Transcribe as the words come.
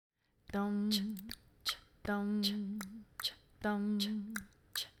dum dum dum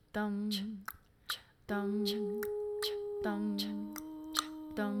dum dum dum dum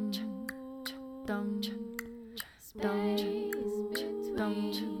dum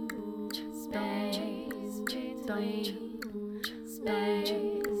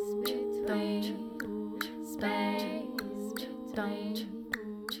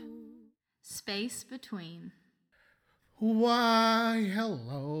Space between. Why,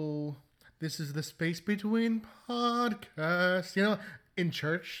 hello. This is the Space Between podcast. You know, in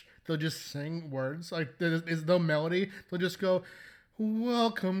church, they'll just sing words. Like, there is no melody. They'll just go,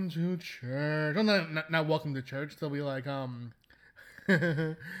 welcome to church. Well, not welcome to church. They'll be like,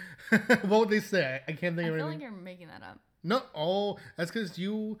 what would they say? I can't think I of feel anything. like you're making that up. No, oh, that's because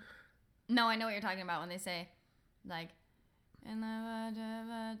you. No, I know what you're talking about when they say, like, in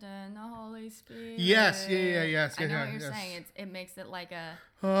the Holy Spirit. Yes, yes. I know yeah, what you're yes. saying. It makes it like a.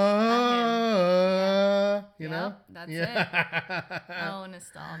 You know? Yep, that's it. Oh,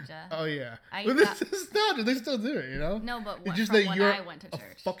 nostalgia. Oh yeah. I But got- this is not. They still do it, you know. No, but It's just from that when you're I went to a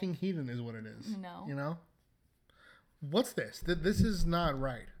church. fucking heathen, is what it is. No. You know. What's this? This is not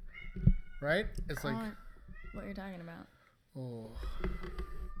right. Right? It's like, What you're talking about. oh.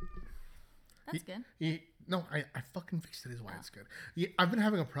 That's good. No, I fucking fixed it. Is why it's good. Yeah, I've been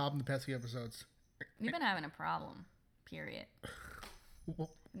having a problem the past few episodes. You've been having a problem. Period. Well,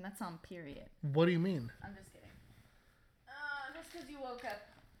 And that's on period. what do you mean? I'm just kidding. Just because you woke up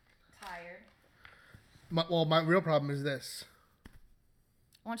tired. My real problem is this.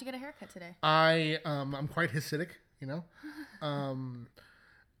 Why don't you get a haircut today? I'm quite Hasidic, you know.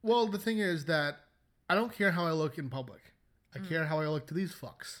 Well, the thing is that I don't care how I look in public. I care how I look to these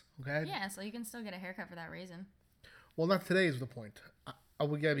fucks. Okay. Yeah, so you can still get a haircut for that reason. Well, not today is the point. I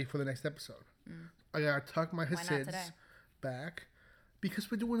will get it before the next episode. I gotta tuck my Why not Hasids today? back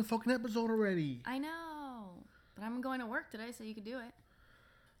because we're doing a fucking episode already. I know. But I'm going to work today, so you could do it.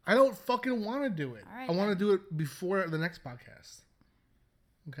 I don't fucking want to do it. All right, I want to then. do it before the next podcast.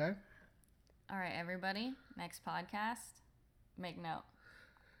 Okay. All right, everybody. Next podcast. Make note.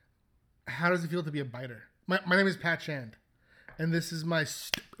 How does it feel to be a biter? My name is Pat Shand, and this is my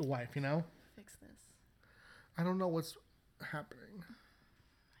stupid wife. You know. Fix this. I don't know what's happening.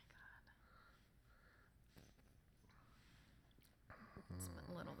 It's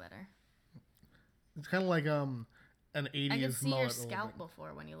a little better. It's kind of like an 80s I could see mullet your a little scalp bit.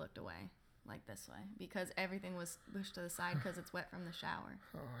 before when you looked away, like this way, because everything was pushed to the side because it's wet from the shower.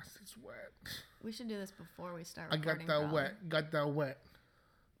 Oh, it's wet. We should do this before we start I recording. got that probably. wet. Got that wet.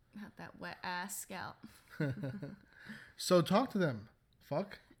 Got that wet ass scalp. So talk to them.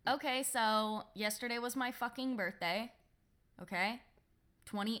 Fuck. Okay, so yesterday was my fucking birthday. Okay?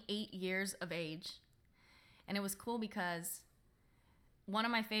 28 years of age. And it was cool because one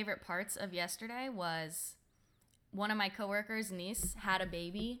of my favorite parts of yesterday was one of my coworkers' niece had a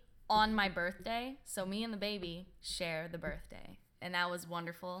baby on my birthday. So me and the baby share the birthday. And that was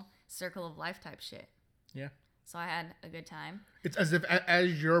wonderful. Circle of life type shit. Yeah. So I had a good time. It's as if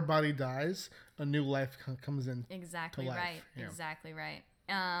as your body dies, a new life comes in. Exactly to life, right. yeah. Exactly right.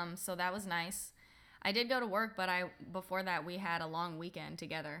 So that was nice. I did go to work, but before that we had a long weekend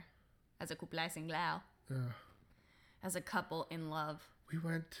together as a couple singlao, Ugh. as a couple in love. We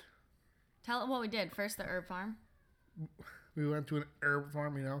went Tell them what we did. First, the herb farm. to an herb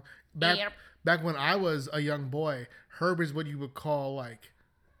farm, you know. Yep. Back when I was a young boy, herb is what you would call like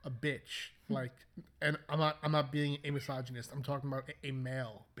a bitch. Like, and I'm not being a misogynist. I'm talking about a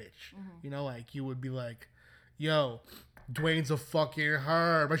male bitch. You know, like you would be like, yo, Dwayne's a fucking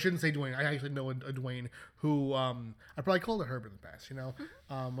herb. I shouldn't say Dwayne. I actually know a Dwayne who I probably called a herb in the past. You know,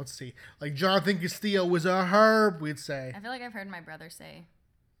 let's see, like Jonathan Castillo was a herb. We'd say, I feel like I've heard my brother say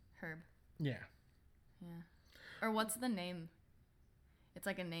herb. yeah, Yeah. Or what's the name? It's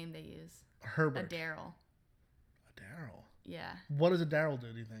like a name they use. Herbert. A Daryl. A Daryl. Yeah. What does a Daryl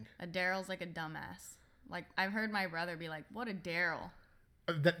do? Do you think? A Daryl's like a dumbass. Like I've heard my brother be like, "What a Daryl."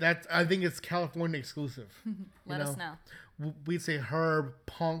 That I think it's California exclusive. Let us know. We'd say herb,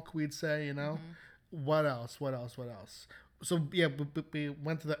 punk. We'd say, you know, what else? So yeah, we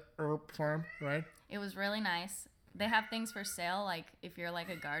went to the herb farm, right? It was really nice. They have things for sale, like if you're like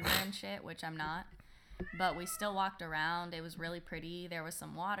a gardener and shit, which I'm not. But we still walked around. It was really pretty. There was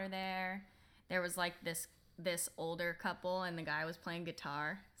some water there. There was like this older couple, and the guy was playing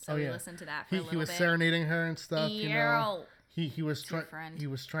guitar. So we listened to that for a little He was bit. serenading her and stuff. You know, Yo. he was trying friend. he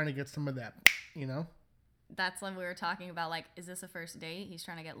was trying to get some of that. You know, That's when we were talking about, like, is this a first date? He's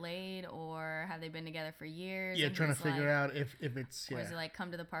trying to get laid, or have they been together for years? yeah, And trying to he's figure like, out if it's Or is he yeah. like,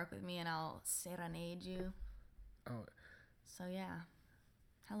 come to the park with me and I'll serenade you? Oh, So yeah.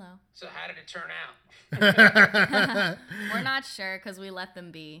 Hello. So how did it turn out? We're not sure because we let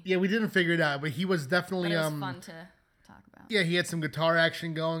them be. Yeah, we didn't figure it out, but he was definitely But it was fun to talk about. Yeah, he had some guitar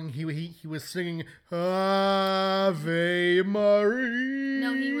action going. He was singing Ave Maria.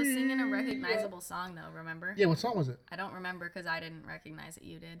 No, he was singing a recognizable song though. Remember? Yeah, what song was it? I don't remember because I didn't recognize it.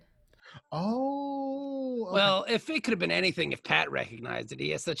 You did. Oh. Okay. Well, if it could have been anything, if Pat recognized it,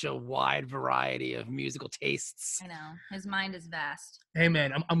 he has such a wide variety of musical tastes. I know. His mind is vast. Hey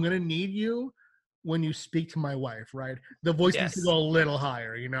man, I'm gonna need you when you speak to my wife, right? The voice needs to Yes. go a little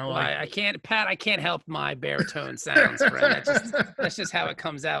higher, you know. Well, Like, I can't, Pat. I can't help my baritone sounds, friend. That's just how it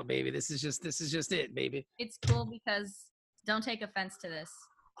comes out, baby. This is just it, baby. It's cool because don't take offense to this.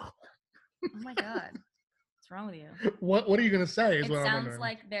 Oh my god. What's wrong with you? what are you gonna say? Is It what I'm sounds wondering.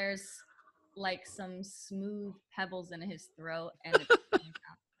 like there's like some smooth pebbles in his throat and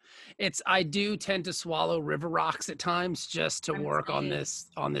it's I do tend to swallow river rocks at times just to I'm work on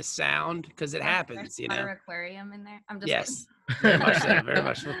saying. this sound because it happens, you know. Water aquarium in there. I'm just Yes, very much so, very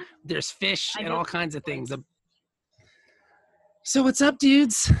much so. There's fish I and get all the kinds of point. things. So what's up,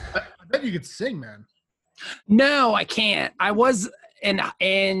 dudes? I bet you could sing, man. No, I can't. I was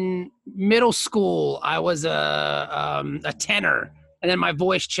in middle school. I was a tenor, and then my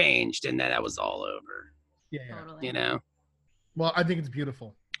voice changed, and then that was all over. Yeah, yeah. totally. You know. Well, I think it's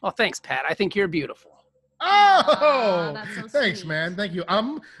beautiful. Oh, thanks, Pat. I think you're beautiful. Oh, that's so thanks, sweet. man. Thank you.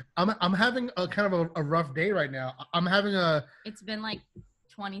 I'm having a kind of a rough day right now. I'm having It's been like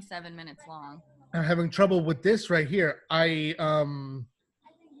 27 minutes long. I'm having trouble with this right here. I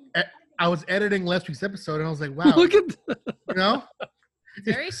was editing last week's episode and I was like, wow, Look at you know, It's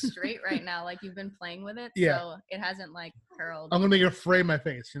very straight right now. Like you've been playing with it, Yeah. so it hasn't like curled. I'm gonna make it frame my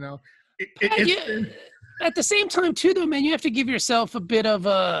face. You know, At the same time, too, though, man, you have to give yourself a bit of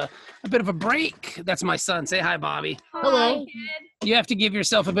a break. That's my son. Say hi, Bobby. Hello. Hi, kid. You have to give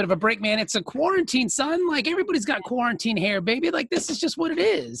yourself a bit of a break, man. It's a quarantine, son. Like everybody's got quarantine hair, baby. Like this is just what it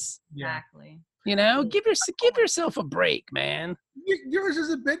is. yeah. Exactly. You know, give yourself a break, man. Yours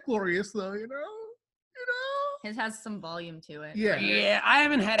is a bit glorious, though. You know. His has some volume to it. Yeah. Yeah, I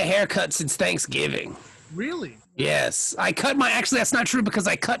haven't had a haircut since Thanksgiving. Really. Yes, actually, that's not true because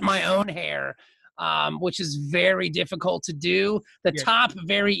I cut my own hair, which is very difficult to do. The Yeah. top,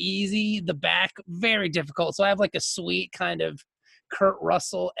 very easy. The back, very difficult. So I have like a sweet kind of Kurt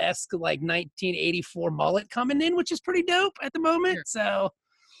Russell-esque like 1984 mullet coming in, which is pretty dope at the moment. Yeah. So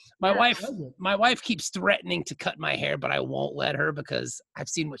my Yeah, wife, I love it. my wife keeps threatening to cut my hair, but I won't let her because I've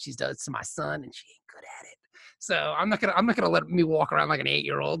seen what she does to my son, and she ain't good at it. So I'm not gonna let me walk around like an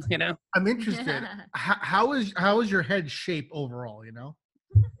 8-year-old, you know. I'm interested. How is your head shape overall? You know.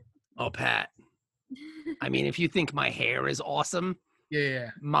 Oh, Pat. I mean, if you think my hair is awesome,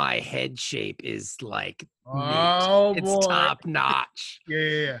 Yeah. my head shape is like Oh mint. boy. It's top notch.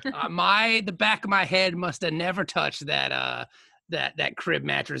 Yeah. The back of my head must have never touched that crib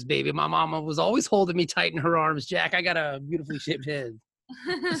mattress, baby. My mama was always holding me tight in her arms. Jack, I got a beautifully shaped head.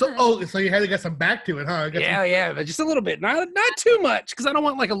 So you had to get some back to it, huh? Yeah, but just a little bit, not too much, because I don't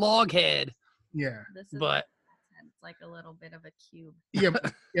want like a log head. Yeah. This is But it's like a little bit of a cube. Yeah.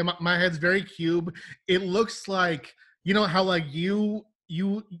 My head's very cube. It looks like, you know how like you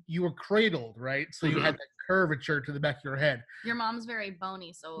were cradled, right? So you had that curvature to the back of your head. Your mom's very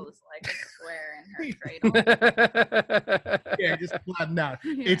bony, so it was like a square in her cradle. Yeah, just flattened out.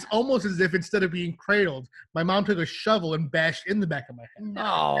 Yeah. It's almost as if instead of being cradled, my mom took a shovel and bashed in the back of my head.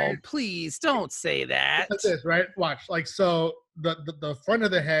 Oh, please don't say that. Like this, right? Watch. Like so, the front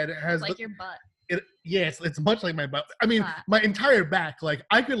of the head has like your butt. it's much like my butt. I mean, Ah. my entire back. Like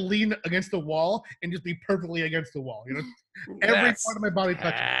I could lean against the wall and just be perfectly against the wall. You know, every That's part of my body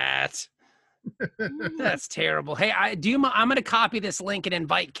touches. Pat. That's terrible. Hey, I'm going to copy this link and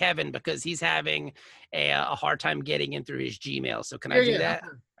invite Kevin because he's having a hard time getting in through his Gmail. So can I do that?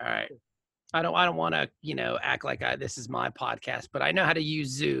 All right. I don't want to, act like this is my podcast, but I know how to use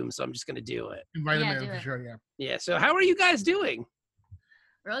Zoom, so I'm just going to do it. Invite Yeah, him in do for it. sure. Yeah. Yeah. So how are you guys doing?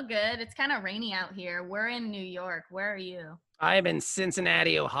 Real good. It's kind of rainy out here. We're in New York. Where are you? I am in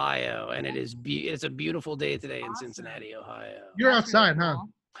Cincinnati, Ohio, and it's a beautiful day today in Awesome. Cincinnati, Ohio. You're That's really outside, huh? cool.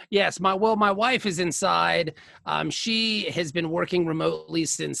 Yes, my wife is inside. She has been working remotely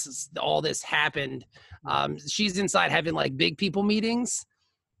since all this happened. She's inside having like big people meetings.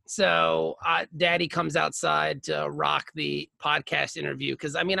 So Daddy comes outside to rock the podcast interview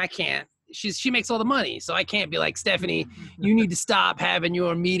because I mean I can't. She makes all the money, so I can't be like, Stephanie, you need to stop having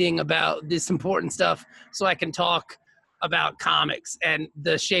your meeting about this important stuff so I can talk about comics and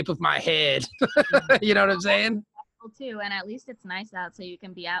the shape of my head. You know what I'm saying? Too, and at least it's nice out, so you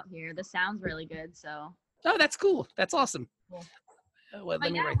can be out here. The sound's really good, so Oh, that's cool. That's awesome. Cool. Let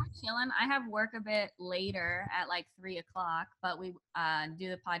But me yeah, write. we're chilling. I have work a bit later at like 3:00, but we do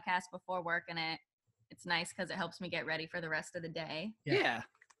the podcast before work, and it's nice because it helps me get ready for the rest of the day. Yeah,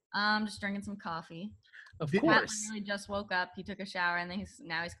 Just drinking some coffee. of Did- Matt course. literally just woke up. He took a shower, and then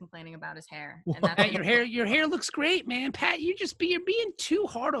he's complaining about his hair. What? And that's Pat, your hair looks great, man. Pat, you're being too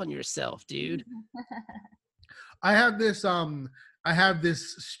hard on yourself, dude. I have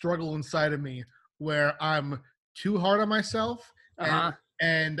this struggle inside of me where I'm too hard on myself Uh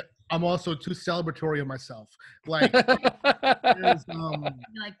and I'm also too celebratory of myself. Like huh. there's,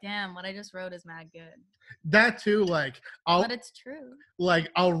 You're like, damn, what I just wrote is mad good. that too, like But it's true.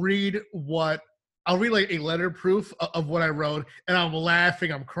 I'll read like a letter proof of what I wrote and I'm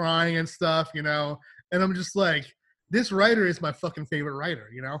laughing, I'm crying and stuff, and I'm just like, this writer is my fucking favorite writer,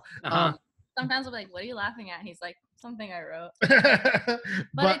 Uh-huh. Sometimes I'm like, what are you laughing at? He's like, something I wrote. but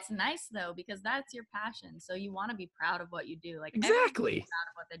But it's nice though, because that's your passion. So you want to be proud of what you do. Like everyone's Exactly. proud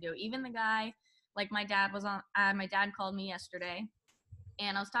of what they do. Even the guy, like my dad called me yesterday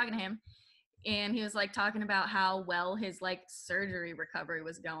and I was talking to him and he was like talking about how well his like surgery recovery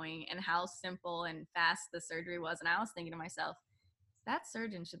was going and how simple and fast the surgery was. And I was thinking to myself, that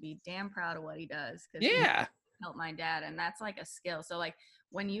surgeon should be damn proud of what he does. Cause he Yeah. helped my dad. And that's like a skill. So like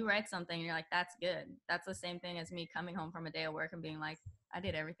when you write something and you're like, that's good. That's the same thing as me coming home from a day of work and being like, I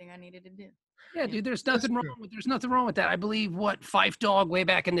did everything I needed to do. Yeah, dude, there's That's nothing true. wrong with that. I believe what Fife Dog way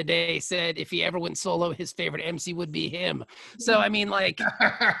back in the day said if he ever went solo, his favorite MC would be him. So I mean, like,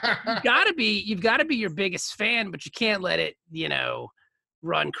 you've got to be your biggest fan, but you can't let it,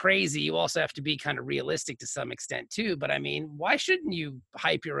 run crazy. You also have to be kind of realistic to some extent too. But I mean, why shouldn't you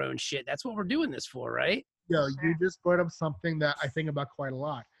hype your own shit? That's what we're doing this for, right? Yo, you just brought up something that I think about quite a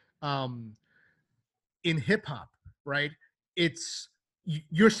lot. In hip hop, right?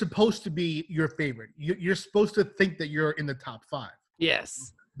 You're supposed to be your favorite. You're supposed to think that you're in the top 5.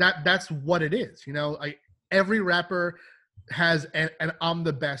 Yes. That's what it is. Like every rapper has an I'm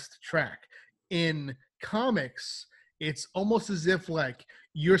the best track. In comics, it's almost as if like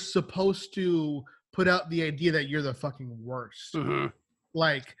you're supposed to put out the idea that you're the fucking worst. Mm-hmm.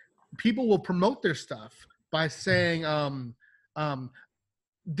 Like people will promote their stuff by saying,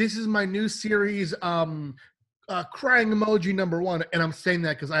 this is my new series, crying emoji #1. And I'm saying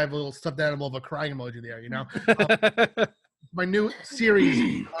that because I have a little stuffed animal of a crying emoji there, my new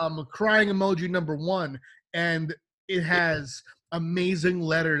series, crying emoji #1. And it has amazing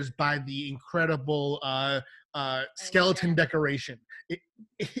letters by the incredible skeleton decoration.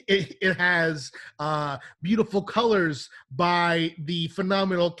 It has beautiful colors by the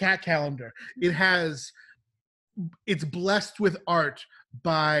phenomenal cat calendar. It's blessed with art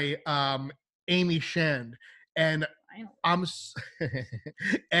by Amy Shand, and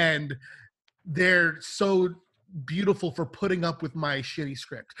and they're so beautiful for putting up with my shitty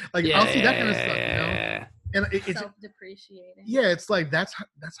script. Like I'll see that kind of stuff, Yeah. And it's Self-depreciating. it's like that's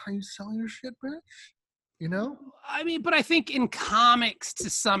how you sell your shit, bitch. I mean, but I think in comics to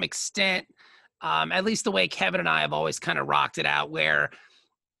some extent, at least the way Kevin and I have always kind of rocked it out,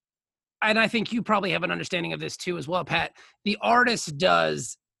 and I think you probably have an understanding of this too as well, Pat, the artist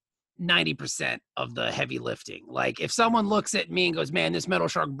does 90% of the heavy lifting. Like if someone looks at me and goes, man, this Metal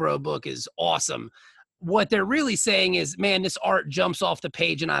Shark Bro book is awesome, what they're really saying is, man, this art jumps off the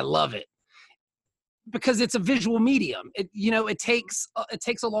page and I love it. Because it's a visual medium. It takes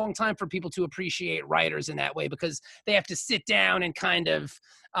a long time for people to appreciate writers in that way because they have to sit down and kind of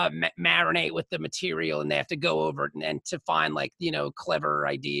marinate with the material and they have to go over it and to find like, clever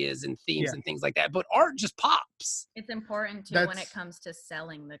ideas and themes and things like that. But art just pops. It's important too when it comes to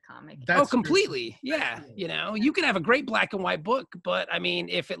selling the comic. Oh, completely. Yeah. You can have a great black and white book, but I mean,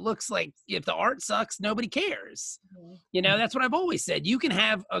 if the art sucks, nobody cares. That's what I've always said. You can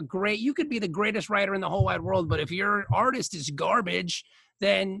have you could be the greatest writer in the whole wide world, but if your artist is garbage,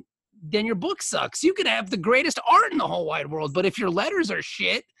 then your book sucks. You could have the greatest art in the whole wide world, but if your letters are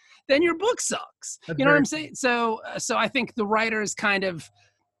shit, then your book sucks. That's you know what I'm saying? So I think the writers kind of,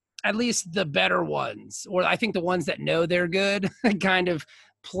 at least the better ones, or I think the ones that know they're good, kind of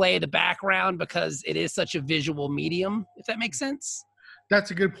play the background because it is such a visual medium, if that makes sense.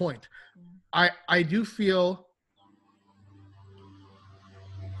 That's a good point. I do feel.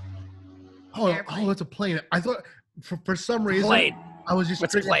 Oh, it's a plane. I thought for some reason I was just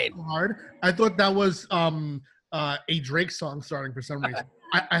triggering so hard. I thought that was a Drake song starting for some reason.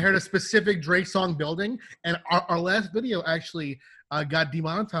 I heard a specific Drake song building, and our last video actually got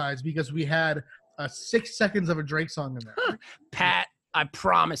demonetized because we had 6 seconds of a Drake song in there. Pat, I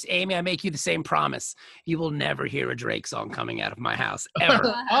promise, Amy, I make you the same promise. You will never hear a Drake song coming out of my house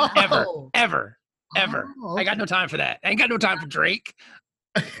ever, ever, ever. ever. Oh, I got no time for that. I ain't got no time for Drake.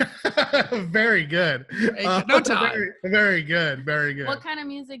 Very good. No time. Very, very good. Very good. What kind of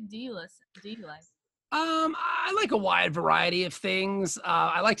music do you listen? Do you like? I like a wide variety of things.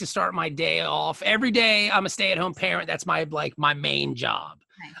 I like to start my day off. Every day I'm a stay-at-home parent. That's my main job.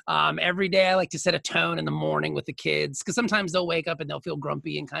 Nice. Every day I like to set a tone in the morning with the kids because sometimes they'll wake up and they'll feel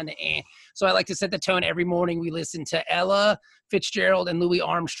grumpy and kind of eh. So I like to set the tone every morning. We listen to Ella Fitzgerald and Louis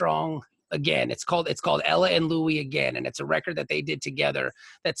Armstrong again. It's called Ella and Louis again, and it's a record that they did together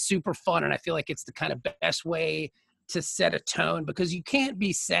that's super fun, and I feel like it's the kind of best way to set a tone because you can't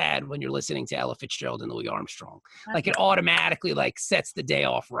be sad when you're listening to Ella Fitzgerald and Louis Armstrong. Like it automatically like sets the day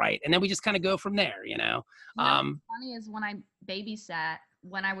off right, and then we just kind of go from there, you know. You know what's funny is when I babysat,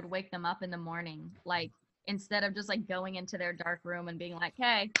 when I would wake them up in the morning, like instead of just like going into their dark room and being like,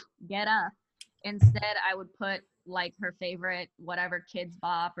 "Hey, get up," instead I would put like her favorite whatever Kids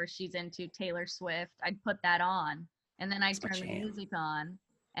Bop or she's into Taylor Swift. I'd put that on, and then I'd That's my turn the jam. music on,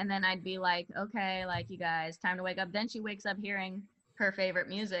 and then I'd be like, "Okay, like you guys, time to wake up." Then she wakes up hearing her favorite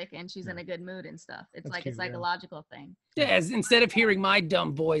music and she's in a good mood and stuff. It's That's like cute, a yeah. psychological thing. Yeah, instead of hearing my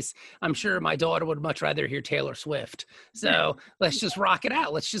dumb voice, I'm sure my daughter would much rather hear Taylor Swift. So let's just rock it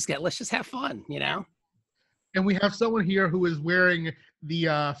out. Let's just have fun, you know? And we have someone here who is wearing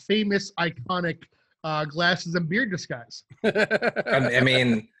the famous, iconic glasses and beard disguise. I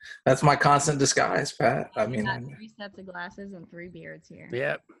mean, that's my constant disguise, Pat. I mean, Got 3 sets of glasses and 3 beards here.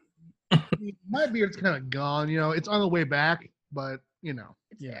 Yep. My beard's kind of gone. You know, it's on the way back, but you know,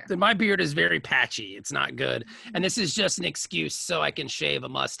 It's yeah. there. My beard is very patchy. It's not good. And this is just an excuse so I can shave a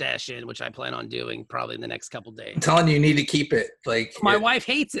mustache in, which I plan on doing probably in the next couple days. I'm telling you, you need to keep it. Like My wife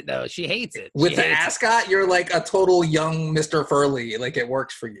hates it though. She hates it. with She the hates it. ascot, you're like a total young Mr. Furley. Like it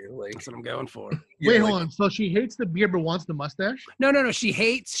works for you. Like That's what I'm going for. you're Wait, like- hold on. So she hates the beard but wants the mustache? No. She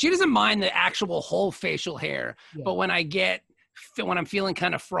doesn't mind the actual whole facial hair. Yeah. But when I'm feeling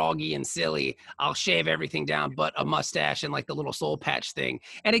kind of froggy and silly, I'll shave everything down but a mustache and like the little soul patch thing.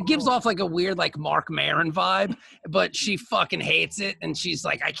 And it gives off like a weird like Mark Maron vibe, but she fucking hates it. And she's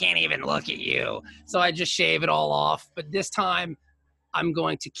like, I can't even look at you. So I just shave it all off. But this time I'm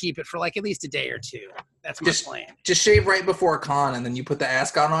going to keep it for like at least a day or two. That's my plan. just shave right before a con, and then you put the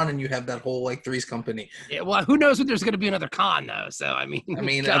ascot on, and you have that whole like Three's Company. Yeah, well, who knows when there's going to be another con though. So I mean,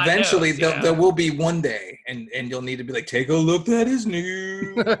 God eventually knows, you know? there will be one day, and you'll need to be like, take a look, that is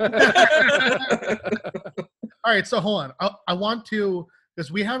new. All right, so hold on. I want to,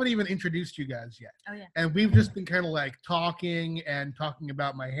 because we haven't even introduced you guys yet. Oh yeah. And we've just been kind of like talking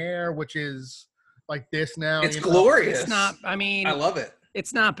about my hair, which is like this now. It's you know? glorious. It's not. I mean, I love it.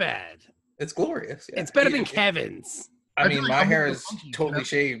 it's not bad. It's glorious. Yeah. It's better You- than Kevin's. I I mean, feel like my I'm hair a is monkey, you totally know?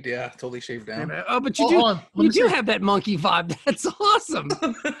 shaved. Yeah, totally shaved You down. know? Oh, but you Oh, do. hold on. Let You me do see. have that monkey vibe. That's awesome.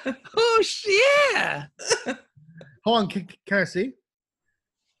 Oh yeah. Hold on. Can I see?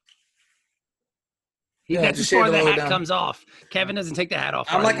 Yeah, That's just before shave it the all the way hat down. comes off. Kevin doesn't take the hat off.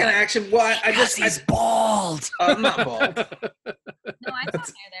 I'm hardly. not gonna actually. Well, I just. He's bald. I'm not bald. No, I saw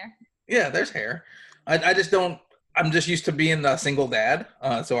hair there. Yeah, there's hair. I just don't. I'm just used to being a single dad,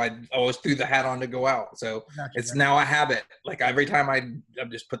 so I always threw the hat on to go out. So Gotcha, it's gotcha. now a habit. Like every time I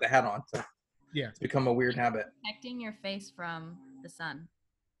just put the hat on. So Yeah. it's become a weird habit. Protecting your face from the sun.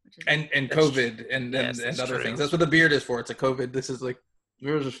 Which is And That's COVID and yes, that's other true. things. That's what the beard is for. It's a COVID. This is like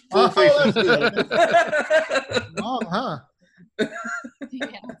yours is Oh, full face. that's Long, huh? yeah,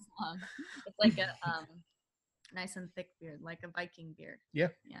 it's long. It's like a nice and thick beard, like a Viking beard,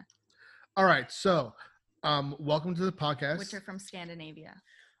 All right. So, welcome to the podcast. which are from Scandinavia.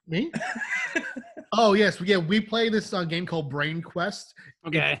 Me? Oh, yes. Yeah, we play this game called Brain Quest.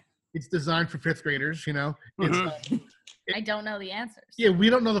 Okay. It's designed for fifth graders, you know? It's Mhm. I don't know the answers. Yeah, we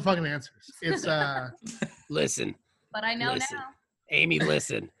don't know the fucking answers. It's Listen, But I know Listen. now. Amy,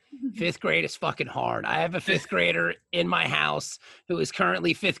 listen. Fifth grade is fucking hard. I have a fifth grader in my house who is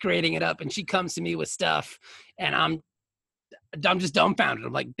currently fifth grading it up, and she comes to me with stuff, and I'm just dumbfounded.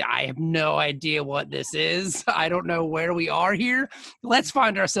 I'm like, I have no idea what this is. I don't know where we are here. Let's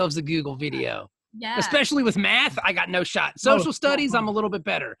find ourselves a Google video. Yeah. Especially with math, I got no shot. No, Social it's studies, not. I'm a little bit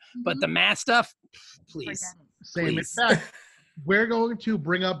better, but Mhm. the math stuff, please. Forget it. same. In Please. fact, we're going to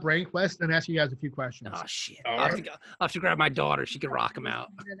bring up Brain Quest and ask you guys a few questions. Oh shit! All I'll have to grab my daughter. She can rock them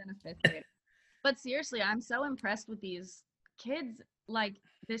out. Better than a fifth grader. But seriously, I'm so impressed with these kids. Like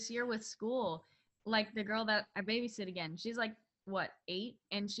this year with school, like the girl that I babysit again, she's like what 8,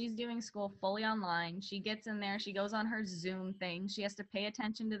 and she's doing school fully online. She gets in there, she goes on her Zoom thing. She has to pay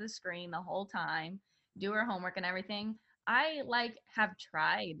attention to the screen the whole time, do her homework and everything. I like have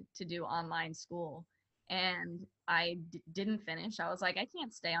tried to do online school, and I didn't finish. I was like, I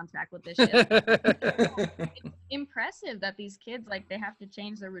can't stay on track with this shit. It's impressive that these kids, like, they have to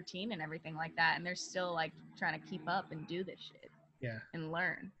change their routine and everything like that, and they're still like trying to keep up and do this shit. Yeah. And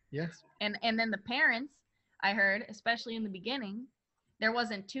learn. Yes. And then the parents, I heard, especially in the beginning, there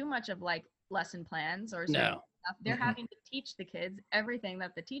wasn't too much of like lesson plans or certain stuff. They're having to teach the kids everything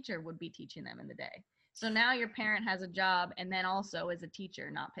that the teacher would be teaching them in the day. So now your parent has a job and then also is a teacher,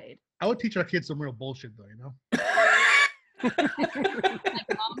 not paid. I would teach our kids some real bullshit though, you know?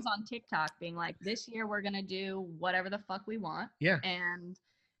 Like moms on TikTok being like, this year we're gonna do whatever the fuck we want. Yeah. And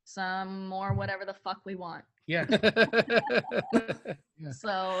some more whatever the fuck we want. Yeah.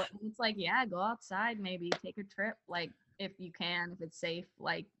 So it's like, yeah, go outside, maybe take a trip, like if you can, if it's safe,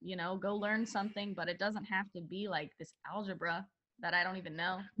 like, you know, go learn something, but it doesn't have to be like this algebra that I don't even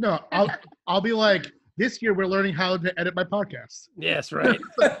know. No, I'll be like, this year we're learning how to edit my podcast. Yes, right.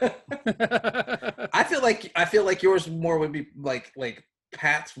 I feel like yours more would be like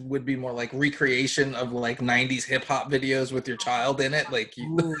Pat's would be more like recreation of like 90s hip hop videos with your child in it. Like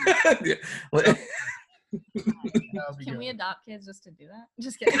you Can we adopt kids just to do that?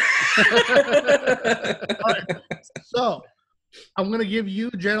 Just kidding. All right. So I'm going to give you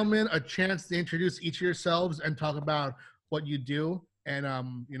gentlemen a chance to introduce each of yourselves and talk about what you do and,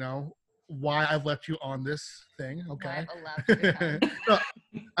 you know, why I've left you on this thing. Okay. So,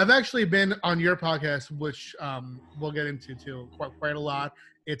 I've actually been on your podcast, which we'll get into too quite a lot.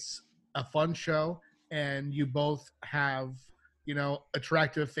 It's a fun show and you both have, you know,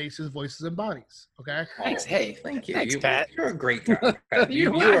 attractive faces, voices, and bodies. Okay. Thanks. Hey, thank you. Thanks, Pat. You're a great guy.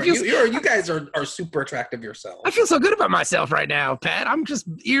 You guys are super attractive yourselves. I feel so good about myself right now, Pat. I'm just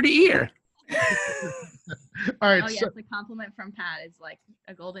ear to ear. All right. Oh yeah, So, the compliment from Pat is like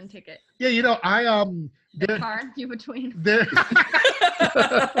a golden ticket. yeah, you know, The card you between. there,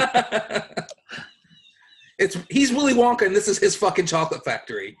 He's Willy Wonka and this is his fucking chocolate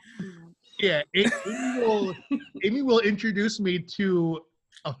factory. yeah, Amy will introduce me to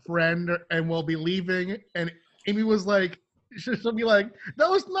a friend and we'll be leaving and Amy was like, she'll be like, that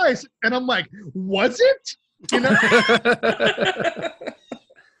was nice. And I'm like, was it? You know?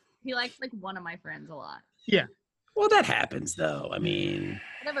 He likes like one of my friends a lot. Yeah. Well, that happens though. I mean,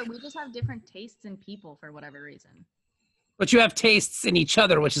 Whatever, we just have different tastes in people for whatever reason. but you have tastes in each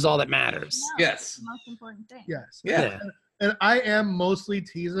other, which is all that matters. No, Yes. that's the most important thing. Yes. Yeah. And I am mostly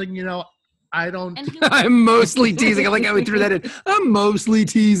teasing, you know, I don't. And he I'm mostly teasing. I like how we threw that in. I'm mostly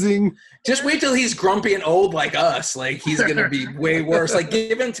teasing. Just wait till he's grumpy and old like us. Like he's gonna be way worse. Like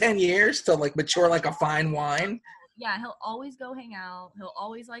give him 10 years to like mature like a fine wine. yeah, he'll always go hang out. He'll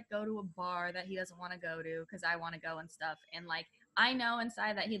always like go to a bar that he doesn't want to go to because I want to go and stuff. And like I know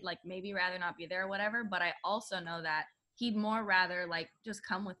inside that he'd like maybe rather not be there or whatever, but I also know that he'd more rather like just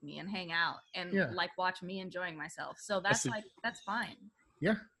come with me and hang out and like watch me enjoying myself. So that's like that's fine.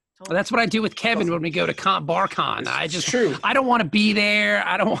 Yeah. Well, that's what I do with Kevin when we go to BarCon. It's true. I don't want to be there.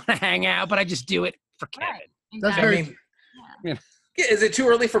 I don't want to hang out, but I just do it for Kevin. Right. That's I very mean, is it too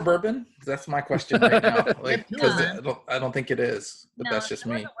early for bourbon? That's my question right now. Like, No. I don't think it is, but No, that's just if I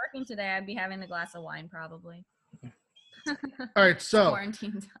me. wasn't working today, I'd be having a glass of wine probably. All right. So,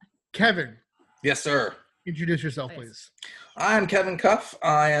 Quarantine time. Kevin, Yes, sir. introduce yourself, Please. please. I'm Kevin Cuff.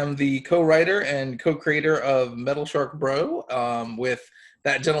 I am the co-writer and co-creator of Metal Shark Bro, with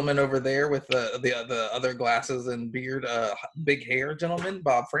that gentleman over there with the other glasses and beard, big hair gentleman,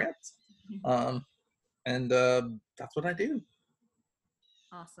 Bob France. And that's what I do.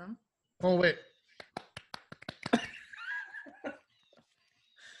 Awesome. Oh, wait.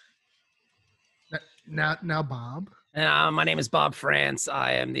 Now, Bob. My name is Bob France.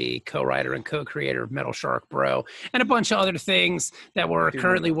 I am the co-writer and co-creator of Metal Shark Bro and a bunch of other things that we're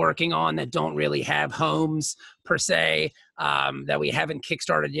currently working on that don't really have homes per se, that we haven't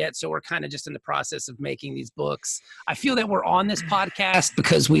kickstarted yet. So we're kind of just in the process of making these books. I feel that we're on this podcast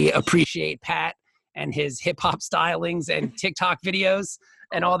because we appreciate Pat and his hip hop stylings and TikTok videos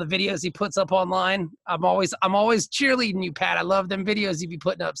and all the videos he puts up online. I'm always cheerleading you, Pat. I love them videos you be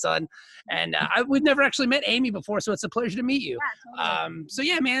putting up, son. And we've never actually met Amy before, so it's a pleasure to meet you. Yeah, totally. So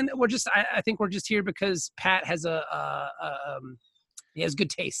yeah, man, I think we're just here because Pat has he has good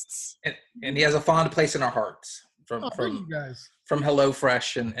tastes. And he has a fond place in our hearts Thank you guys. from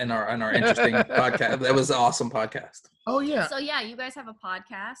HelloFresh and our interesting podcast. That was an awesome podcast. Oh, yeah. So yeah, you guys have a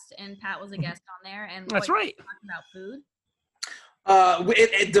podcast, and Pat was a guest on there, and That's what, right. talking about food.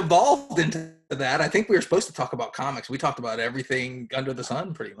 It devolved into that. I think we were supposed to talk about comics. We talked about everything under the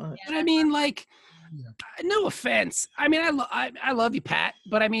sun, pretty much. But I mean, like, no offense. I mean, I love you, Pat.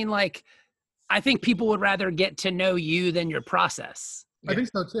 But I mean, like, I think people would rather get to know you than your process. I think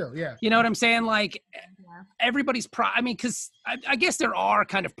so, too. Yeah. You know what I'm saying? Like, everybody's I mean, because I guess there are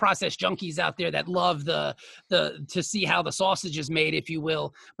kind of process junkies out there that love the to see how the sausage is made, if you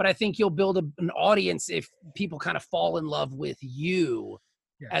will. But I think you'll build an audience if people kind of fall in love with you.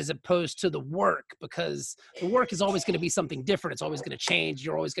 Yes. As opposed to the work, because the work is always going to be something different. It's always going to change.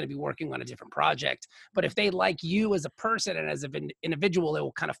 You're always going to be working on a different project. But if they like you as a person and as an individual, it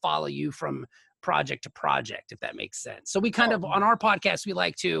will kind of follow you from project to project, if that makes sense. So we kind of, on our podcast, we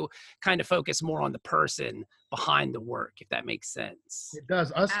like to kind of focus more on the person behind the work, if that makes sense. It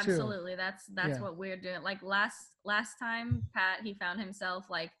does. Us too. Absolutely. That's what we're doing. Like last time, Pat, he found himself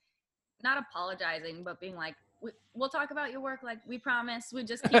like not apologizing, but being like, we'll talk about your work, like we promise. We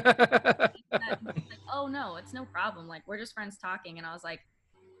just keep like, oh no, it's no problem, like we're just friends talking. And I was like,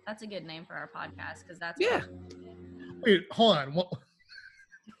 that's a good name for our podcast, because that's Wait, hold on. what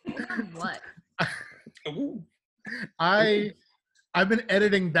I've been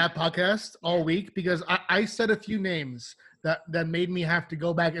editing that podcast all week because I said a few names that made me have to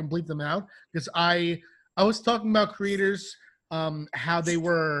go back and bleep them out, because I was talking about creators, how they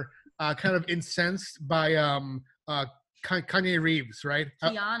were kind of incensed by Kanye Reeves, right?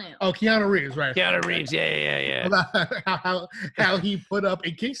 Keanu Reeves, right? Keanu Reeves, yeah. About how he put up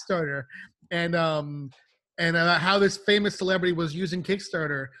a Kickstarter, and how this famous celebrity was using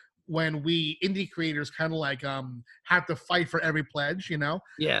Kickstarter when we indie creators kind of like have to fight for every pledge, you know?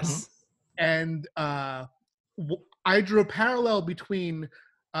 Yes. And I drew a parallel between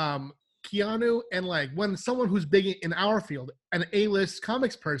Keanu and like when someone who's big in our field, an A-list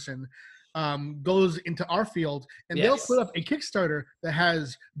comics person, goes into our field, and they'll put up a Kickstarter that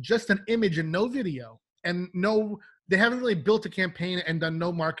has just an image and no video, and they haven't really built a campaign and done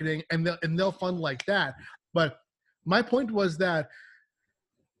no marketing, and they'll fund like that. But my point was that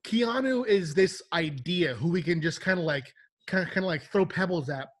Keanu is this idea who we can just kind of like throw pebbles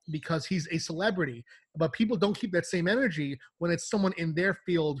at because he's a celebrity, but people don't keep that same energy when it's someone in their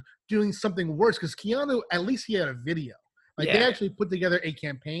field doing something worse. Because Keanu, at least he had a video. Like they actually put together a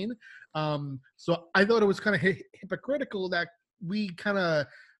campaign. So I thought it was kind of hypocritical that we kind of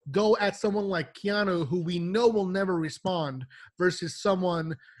go at someone like Keanu, who we know will never respond, versus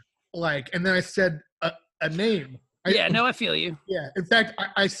someone like, and then I said a name. I feel you. Yeah. In fact,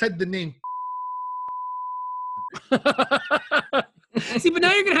 I said the name. See, but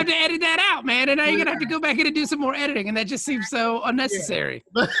now you're gonna have to edit that out, man, and now you're gonna have to go back in and do some more editing, and that just seems so unnecessary.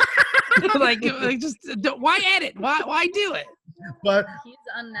 Yeah. like just why edit? Why do it? But he's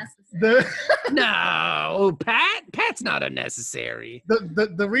unnecessary. No, Pat's not unnecessary.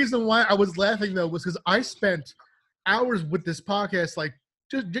 The reason why I was laughing though was because I spent hours with this podcast, like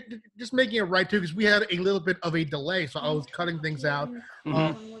just making it right too, because we had a little bit of a delay, so I was cutting things out.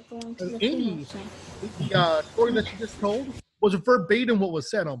 Amy, the story that you just told was verbatim what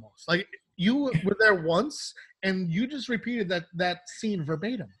was said, almost. Like you were there once and you just repeated that scene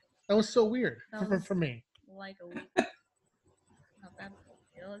verbatim. That was so weird for me. Like a week. Not that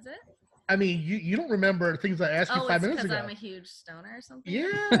big deal, is it? I mean, you don't remember things I asked you 5 minutes ago. Because I'm a huge stoner or something? Yeah.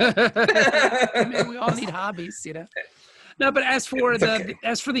 I mean, we all need hobbies, you know. No, but as for the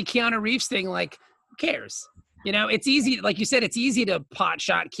Keanu Reeves thing, like, who cares? You know, it's easy, like you said, it's easy to pot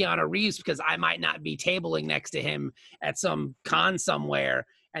shot Keanu Reeves because I might not be tabling next to him at some con somewhere.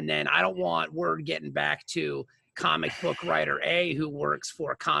 And then I don't want word getting back to comic book writer A who works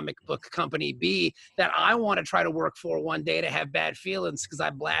for comic book company B that I want to try to work for one day to have bad feelings because I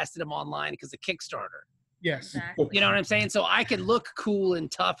blasted him online because of Kickstarter. Yes. Exactly. You know what I'm saying? So I can look cool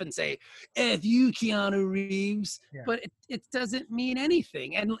and tough and say, F you, Keanu Reeves, but it doesn't mean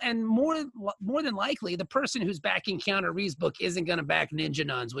anything. And more than likely, the person who's backing Keanu Reeves' book isn't going to back Ninja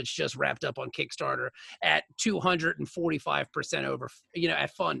Nuns, which just wrapped up on Kickstarter at 245% over, at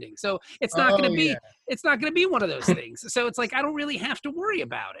funding. So it's not going to be, it's not going to be one of those things. So it's like, I don't really have to worry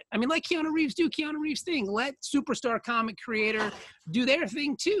about it. I mean, let Keanu Reeves do Keanu Reeves' thing. Let superstar comic creator do their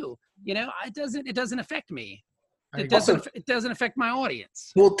thing too. It doesn't affect me. It doesn't affect my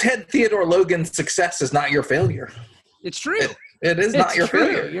audience. Well, Ted Theodore Logan's success is not your failure. It's true. It is not your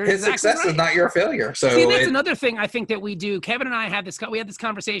failure. You're His exactly success right. is not your failure. So see, that's another thing I think that we do. Kevin and I had this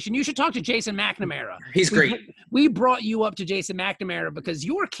conversation. You should talk to Jason McNamara. He's great. We brought you up to Jason McNamara because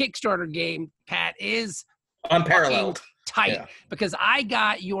your Kickstarter game, Pat, is unparalleled. Tight. Because I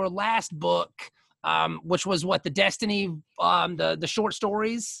got your last book, which was what, the Destiny, the short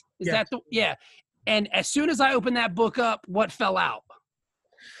stories. Is that the And as soon as I opened that book up, what fell out?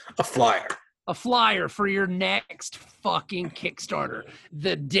 A flyer. A flyer for your next fucking Kickstarter.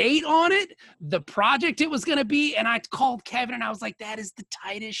 The date on it, the project it was going to be, and I called Kevin and I was like, that is the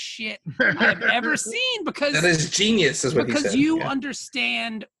tightest shit I've ever seen because that is genius, is what he said. Because you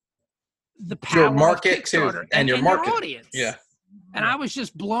understand the power your market of Kickstarter too, and your their market. audience. Yeah. And I was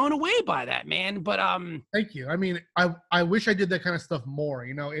just blown away by that, man. But Thank you. I mean, I wish I did that kind of stuff more.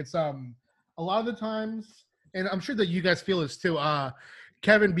 You know, it's a lot of the times, and I'm sure that you guys feel this too.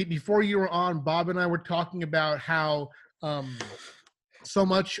 Kevin, before you were on, Bob and I were talking about how so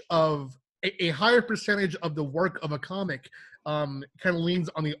much of a higher percentage of the work of a comic kind of leans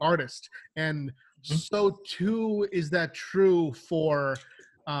on the artist, and so too is that true for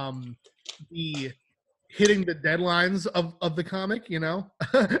the hitting the deadlines of the comic, you know.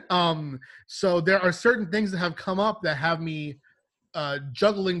 So there are certain things that have come up that have me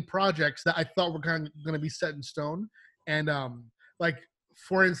juggling projects that I thought were kind of going to be set in stone. And like,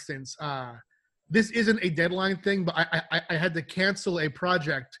 for instance, this isn't a deadline thing, but I had to cancel a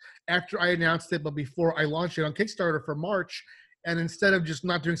project after I announced it, but before I launched it on Kickstarter for March. And instead of just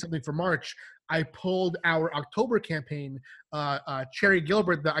not doing something for March, I pulled our October campaign, Cherry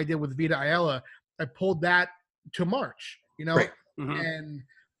Gilbert, that I did with Vita Ayala. I pulled that to March, you know, Right. and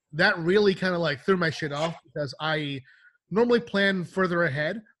that really kind of like threw my shit off because I normally plan further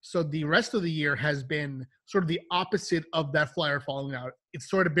ahead. So the rest of the year has been sort of the opposite of that flyer falling out. It's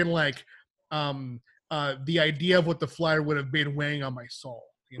sort of been like the idea of what the flyer would have been weighing on my soul.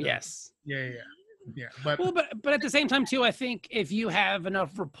 You know? yes. Yeah. But Well, but at the same time too, I think if you have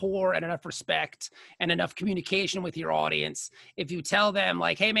enough rapport and enough respect and enough communication with your audience, if you tell them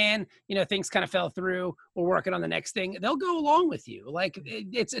like, "Hey, man, you know, things kind of fell through. We're working on the next thing," they'll go along with you. Like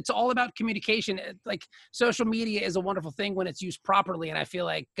it's all about communication. Like social media is a wonderful thing when it's used properly, and I feel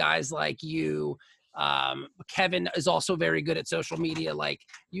like guys like you. Kevin is also very good at social media, like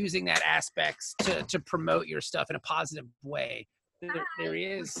using that aspects to promote your stuff in a positive way. There he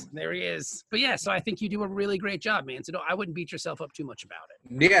is. But yeah, so I think you do a really great job, man. So I wouldn't beat yourself up too much about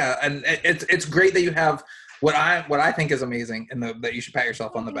it. Yeah, and it's great that you have what I think is amazing, and that you should pat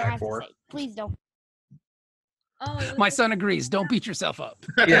yourself on the back for. Please don't. Oh, My son agrees. Don't beat yourself up.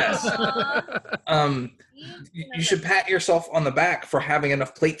 Yes. You should pat yourself on the back for having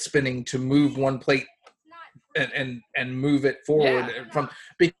enough plate spinning to move one plate and move it forward from,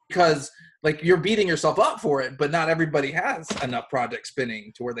 because like you're beating yourself up for it, but not everybody has enough project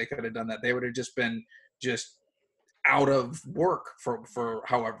spinning to where they could have done that. They would have just been out of work for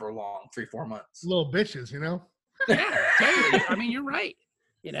however long, 3-4 months. little bitches, you know. Yeah, totally. I mean, you're right.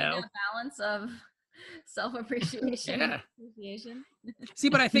 You know, balance of self-appreciation. Yeah. Appreciation. See,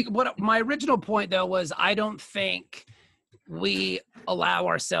 but I think what my original point though was I don't think we allow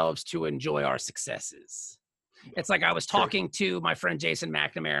ourselves to enjoy our successes. It's like I was talking to my friend Jason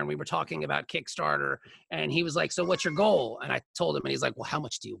McNamara, and we were talking about Kickstarter, and he was like, "So what's your goal?" And I told him, and he's like, "Well, how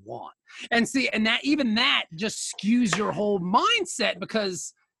much do you want?" And see, and that just skews your whole mindset,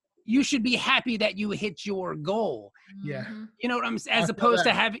 because you should be happy that you hit your goal. Yeah. You know what I'm saying? As opposed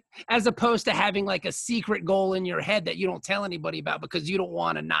to having like a secret goal in your head that you don't tell anybody about because you don't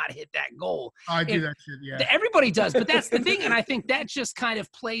want to not hit that goal. I do that shit. Yeah. Everybody does, but that's the thing. And I think that just kind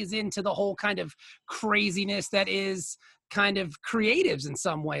of plays into the whole kind of craziness that is kind of creatives in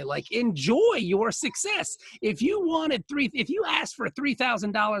some way. Like, enjoy your success. If you asked for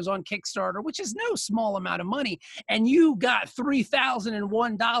 $3,000 on Kickstarter, which is no small amount of money, and you got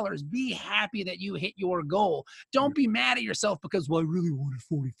 $3,001, be happy that you hit your goal. Don't be mad at yourself because, well, I really wanted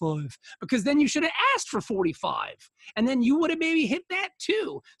 45, because then you should have asked for 45, and then you would have maybe hit that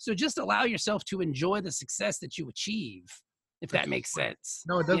too. So just allow yourself to enjoy the success that you achieve, if that makes sense.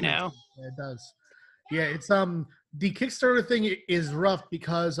 No, it doesn't. You know? Yeah, it does. Yeah, it's the Kickstarter thing is rough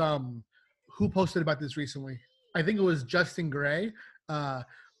because who posted about this recently? I think it was Justin Gray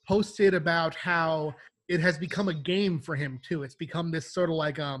posted about how it has become a game for him too. It's become this sort of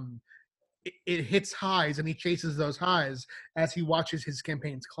like it hits highs and he chases those highs as he watches his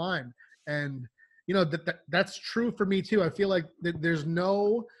campaigns climb. And you know that's true for me too. I feel like there's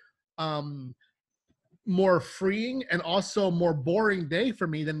no more freeing and also more boring day for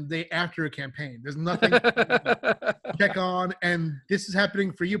me than the day after a campaign. There's nothing to check on, and this is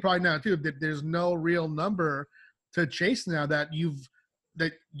happening for you probably now too. That there's no real number to chase now that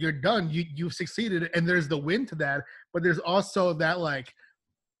you're done. You've succeeded, and there's the win to that. But there's also that like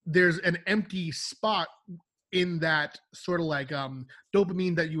there's an empty spot in that sort of like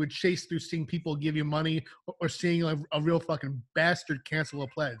dopamine that you would chase through seeing people give you money or seeing a real fucking bastard cancel a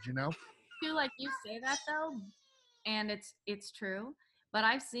pledge, you know? I feel like you say that though, and it's true, but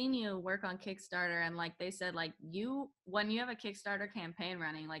I've seen you work on Kickstarter, and like they said, like when you have a Kickstarter campaign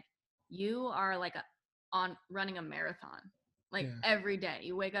running, like you are like on running a marathon, like every day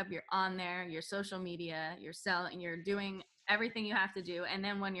you wake up, you're on there, your social media, you're selling, you're doing everything you have to do, and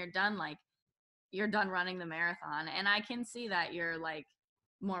then when you're done, like you're done running the marathon. And I can see that you're like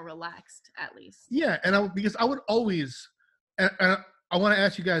more relaxed, at least. Yeah, and because I would always, and I want to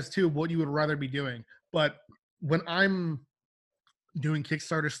ask you guys too, what you would rather be doing. But when I'm doing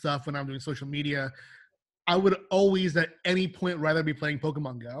Kickstarter stuff, when I'm doing social media, I would always at any point rather be playing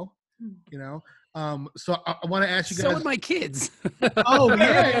Pokemon Go. You know, so I want to ask you guys. So would my kids. Oh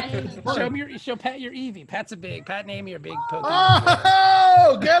yeah, Show Pat your Eevee. Pat and Amy are big Pokemon.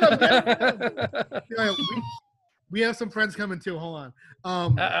 Oh, get him! Yeah, we have some friends coming too. Hold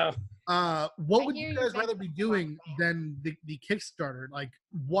on. What would you guys rather be doing than the Kickstarter? Like,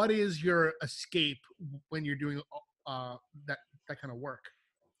 what is your escape when you're doing that kind of work?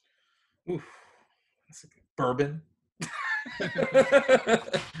 Oof. Bourbon.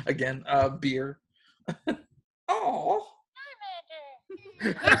 Again, beer. Oh,